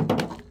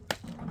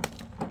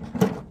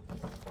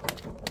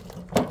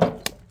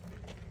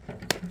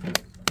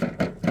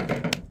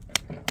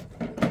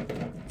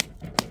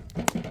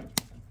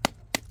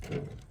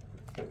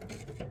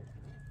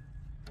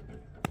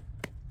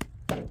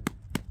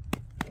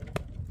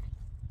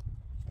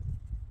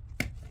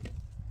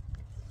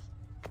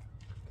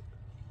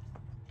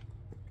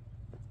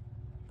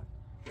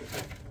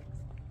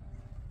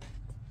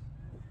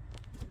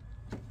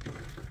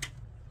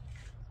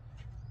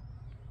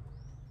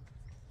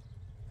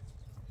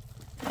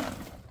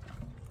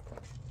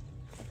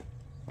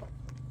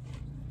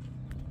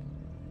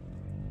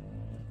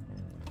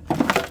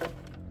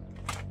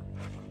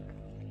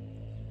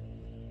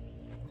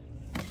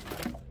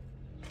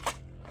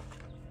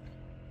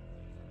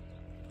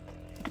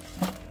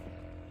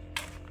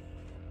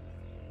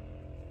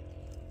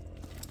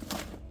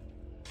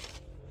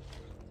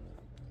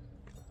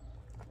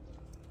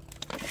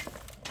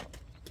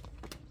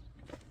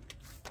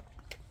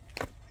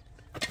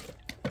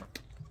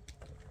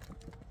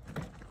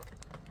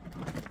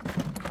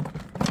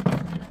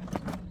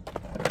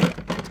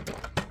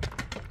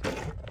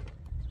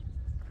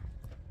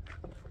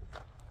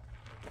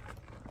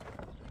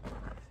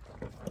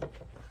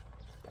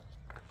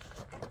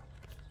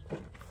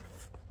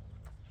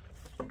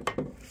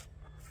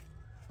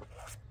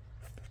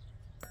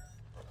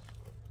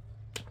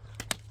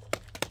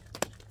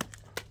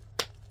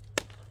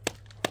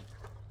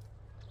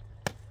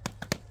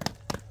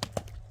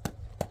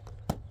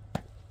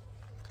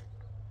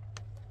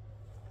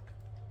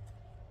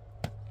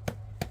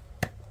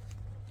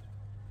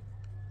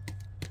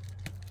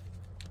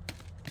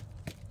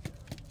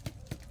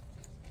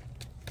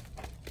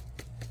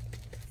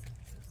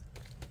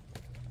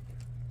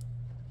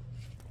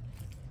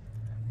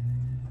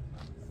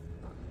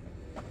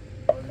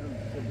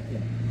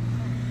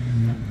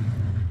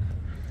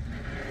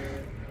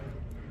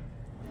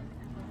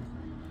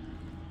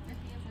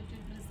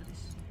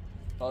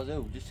تازه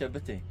او جیش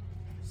بته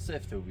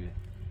سفته او بیره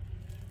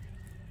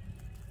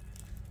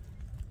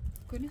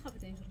کنی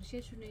خبته این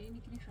ریشه شونه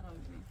اینی کنی خراب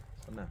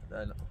بیم نه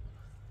ده لا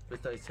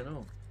بتایی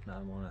سنو نه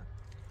مانه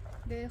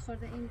به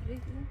خورده این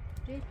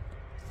ریک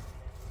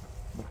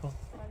بکن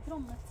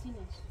بردرم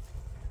متینش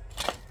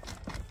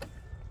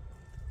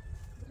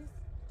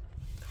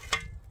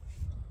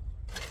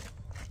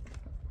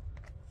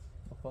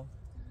بکن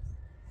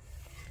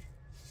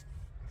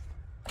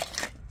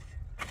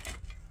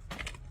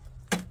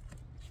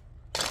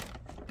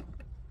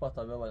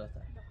باتا بیا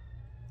بالاتر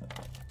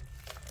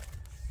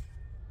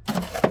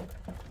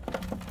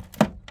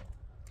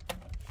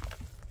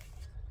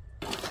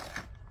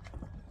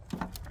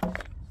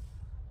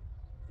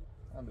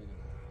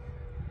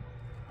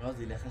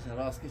رازی لخش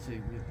راست کشی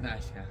بود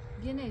نشکن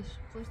گنش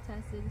خوش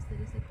تاثیر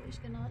سری پرش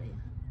کناره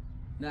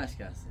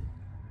نشکسته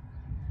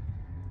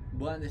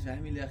بواندش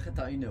همین لخه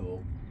تا اینه و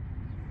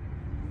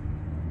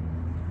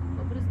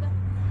ببرز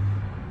بقى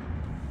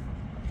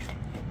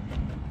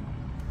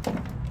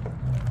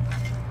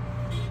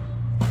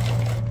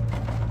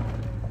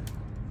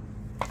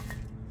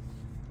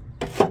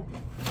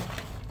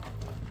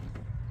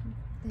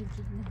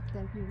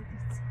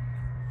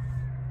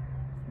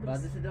بعد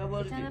صدا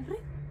باردی كان بري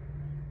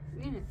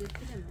مين بدي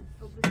كده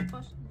او بس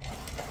باش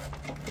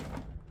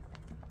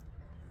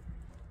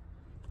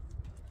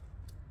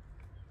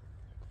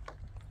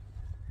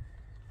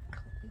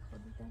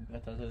لا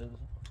تعال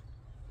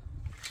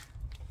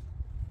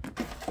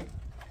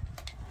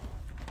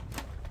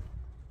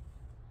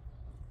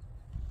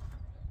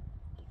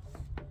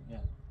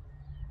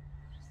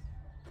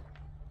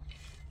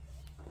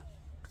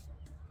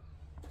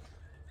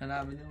انا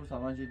عاملين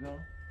وسامان جيبهم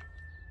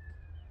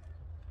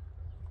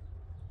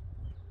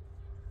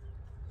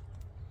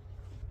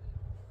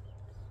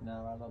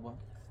نعم على بابا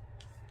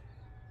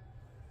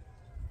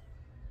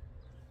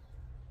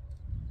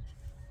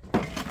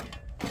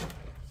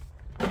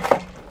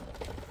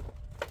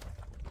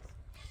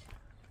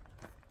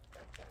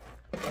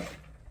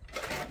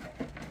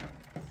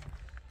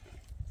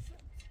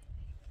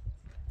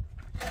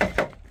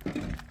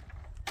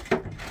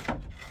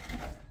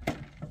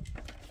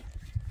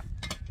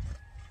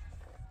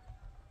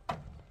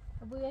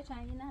ابويا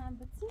چنگینه هم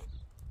بچی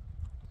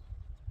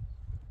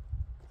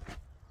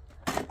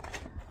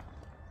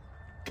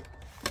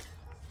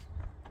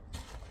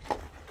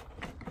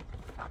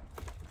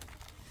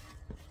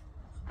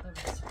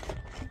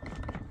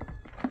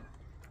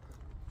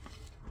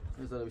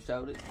بذار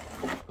بیشتر برید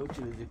او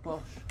چی بزی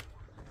پاش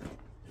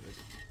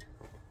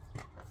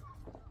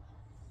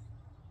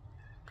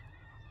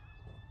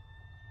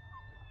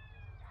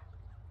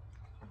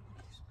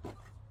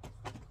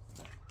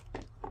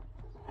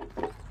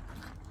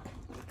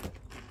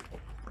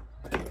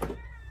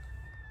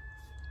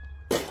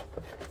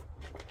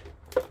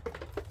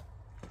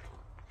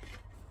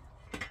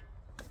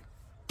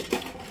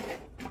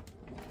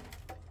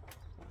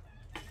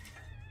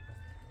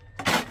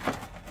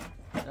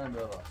نه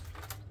راست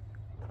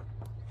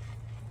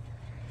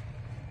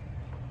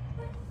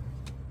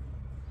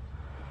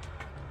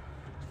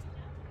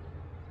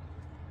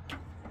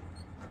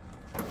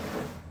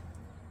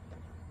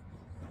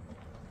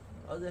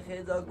از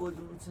خیلی دار گل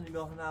روتونی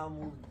بیاخ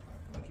نمون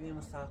میکنیم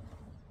مستقل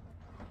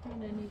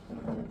نه نیست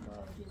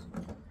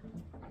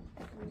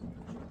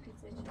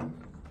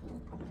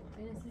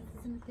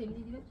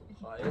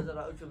خواهی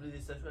زرا او چوب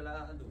دیستش ولی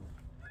ندو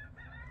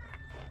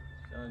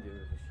شان دیو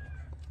بفش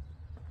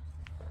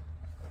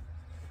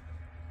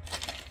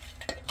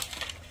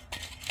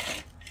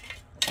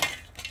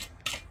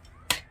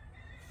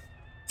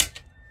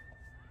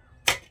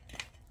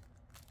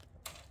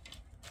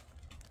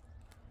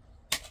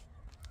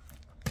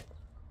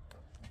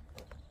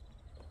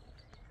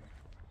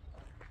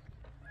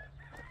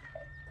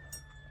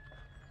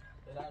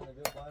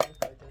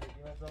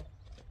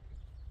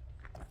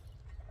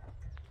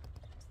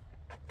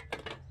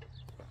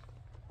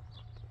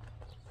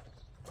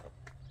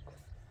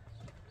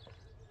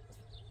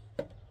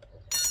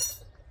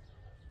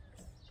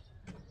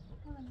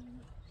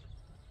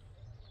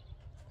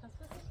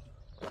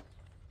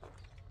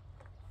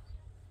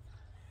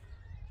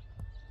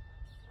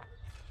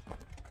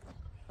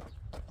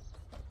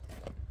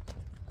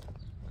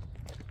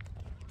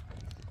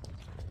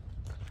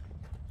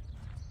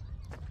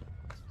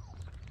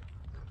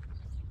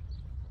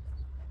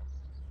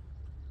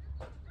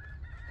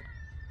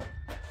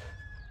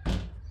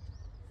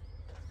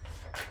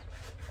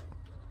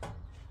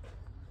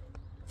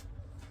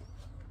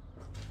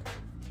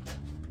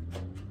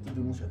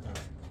دوموش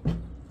اتر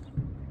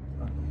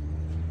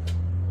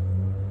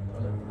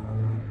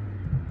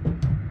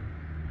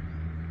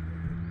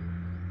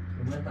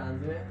کدوم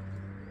تنظیمه؟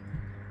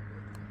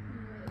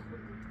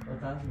 با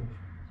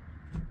تنظیمش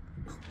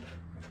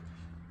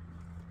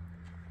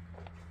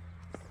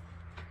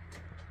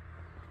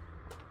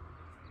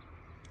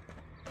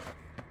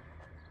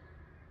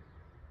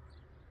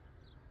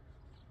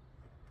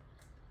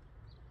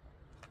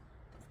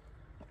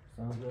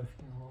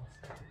سانگرافی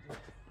هاست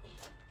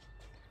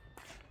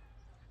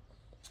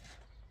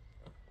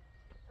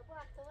ابو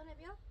اکتوانه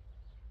بیا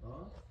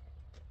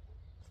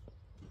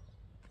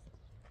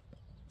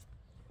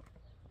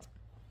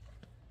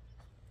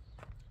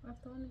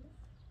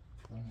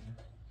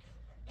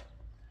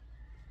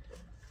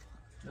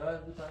لا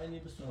دو تا اینی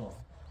بسونو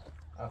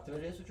after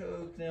isso que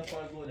eu tenho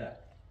para agora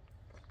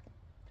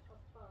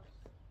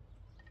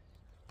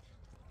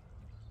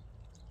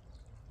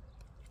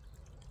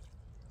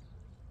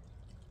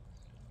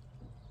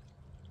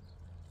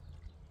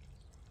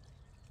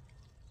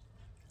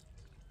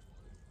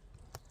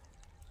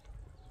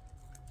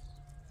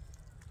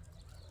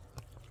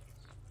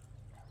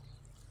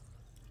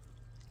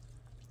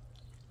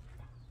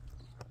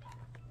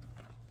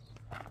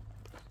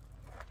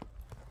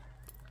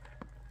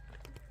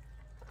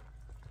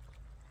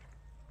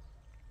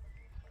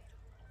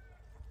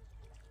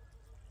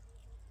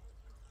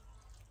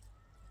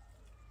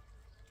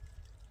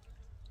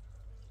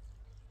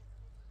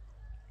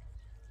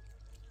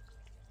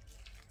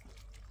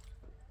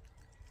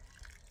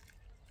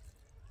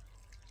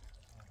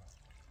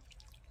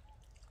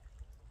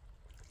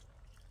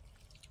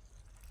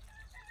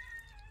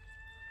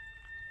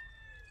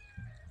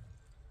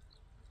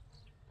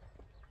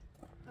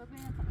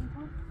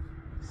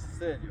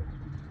Sério?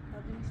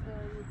 Alguém está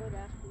a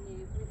elaborar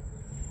comigo.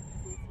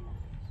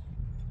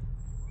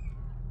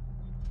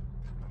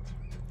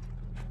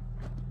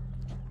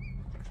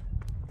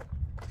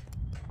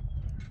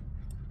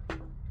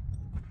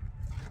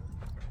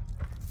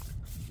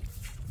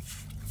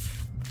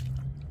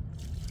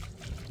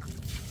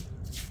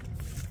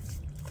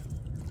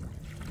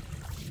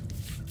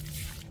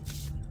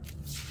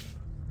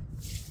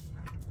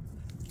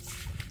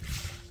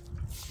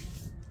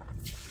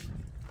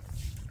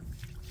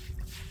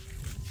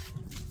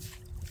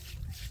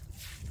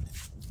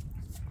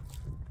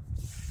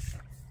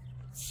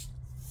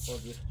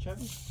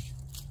 Chubby?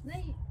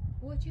 Nee,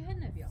 wat je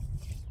hen heb je?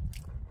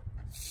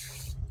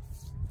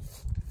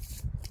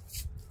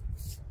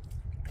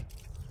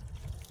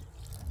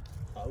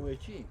 Hoe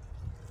heet je?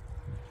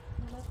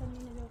 Laat hem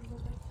niet meer op de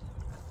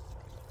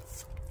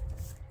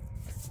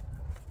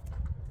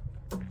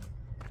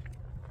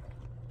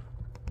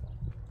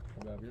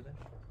Kom je weer?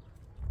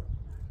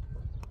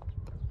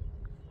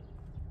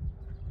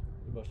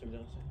 Je was er weer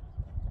eens?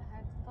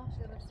 Hij was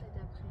er eens uit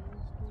heb geen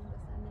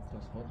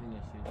Dat is wat in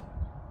je zit.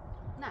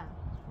 Nou,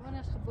 gewoon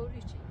als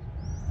geboortje.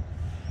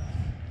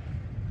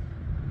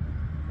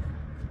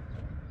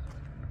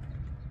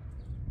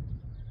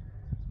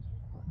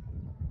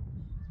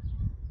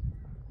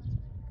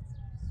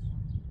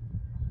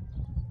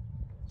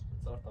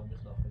 صار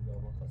طبيخ داخل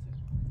الجو قصير.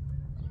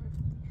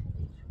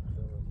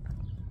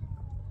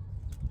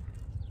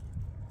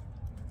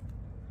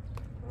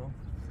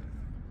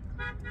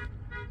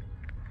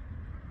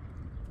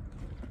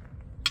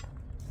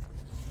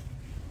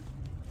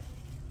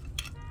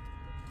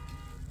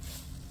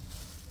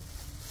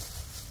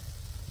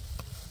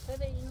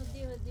 هذا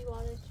ينوديه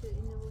الديوارات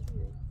إنه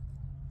فيه.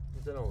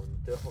 مثلا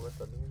اون تاخذ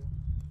مثلا منه.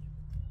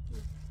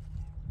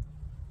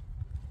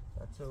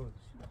 هتسوي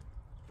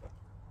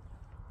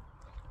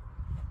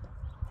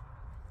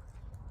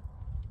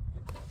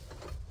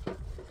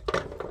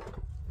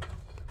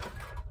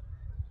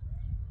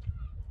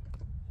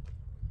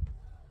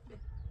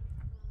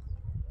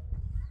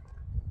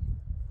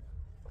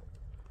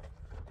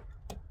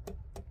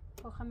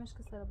خمش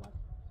كسر بعض.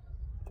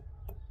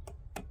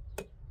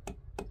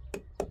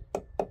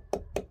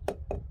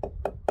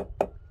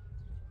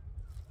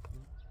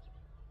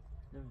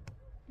 نمی.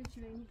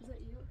 هیچی بینی بذار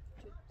ایو.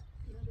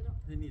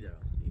 نه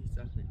نیدارم. این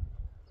سخت نیست.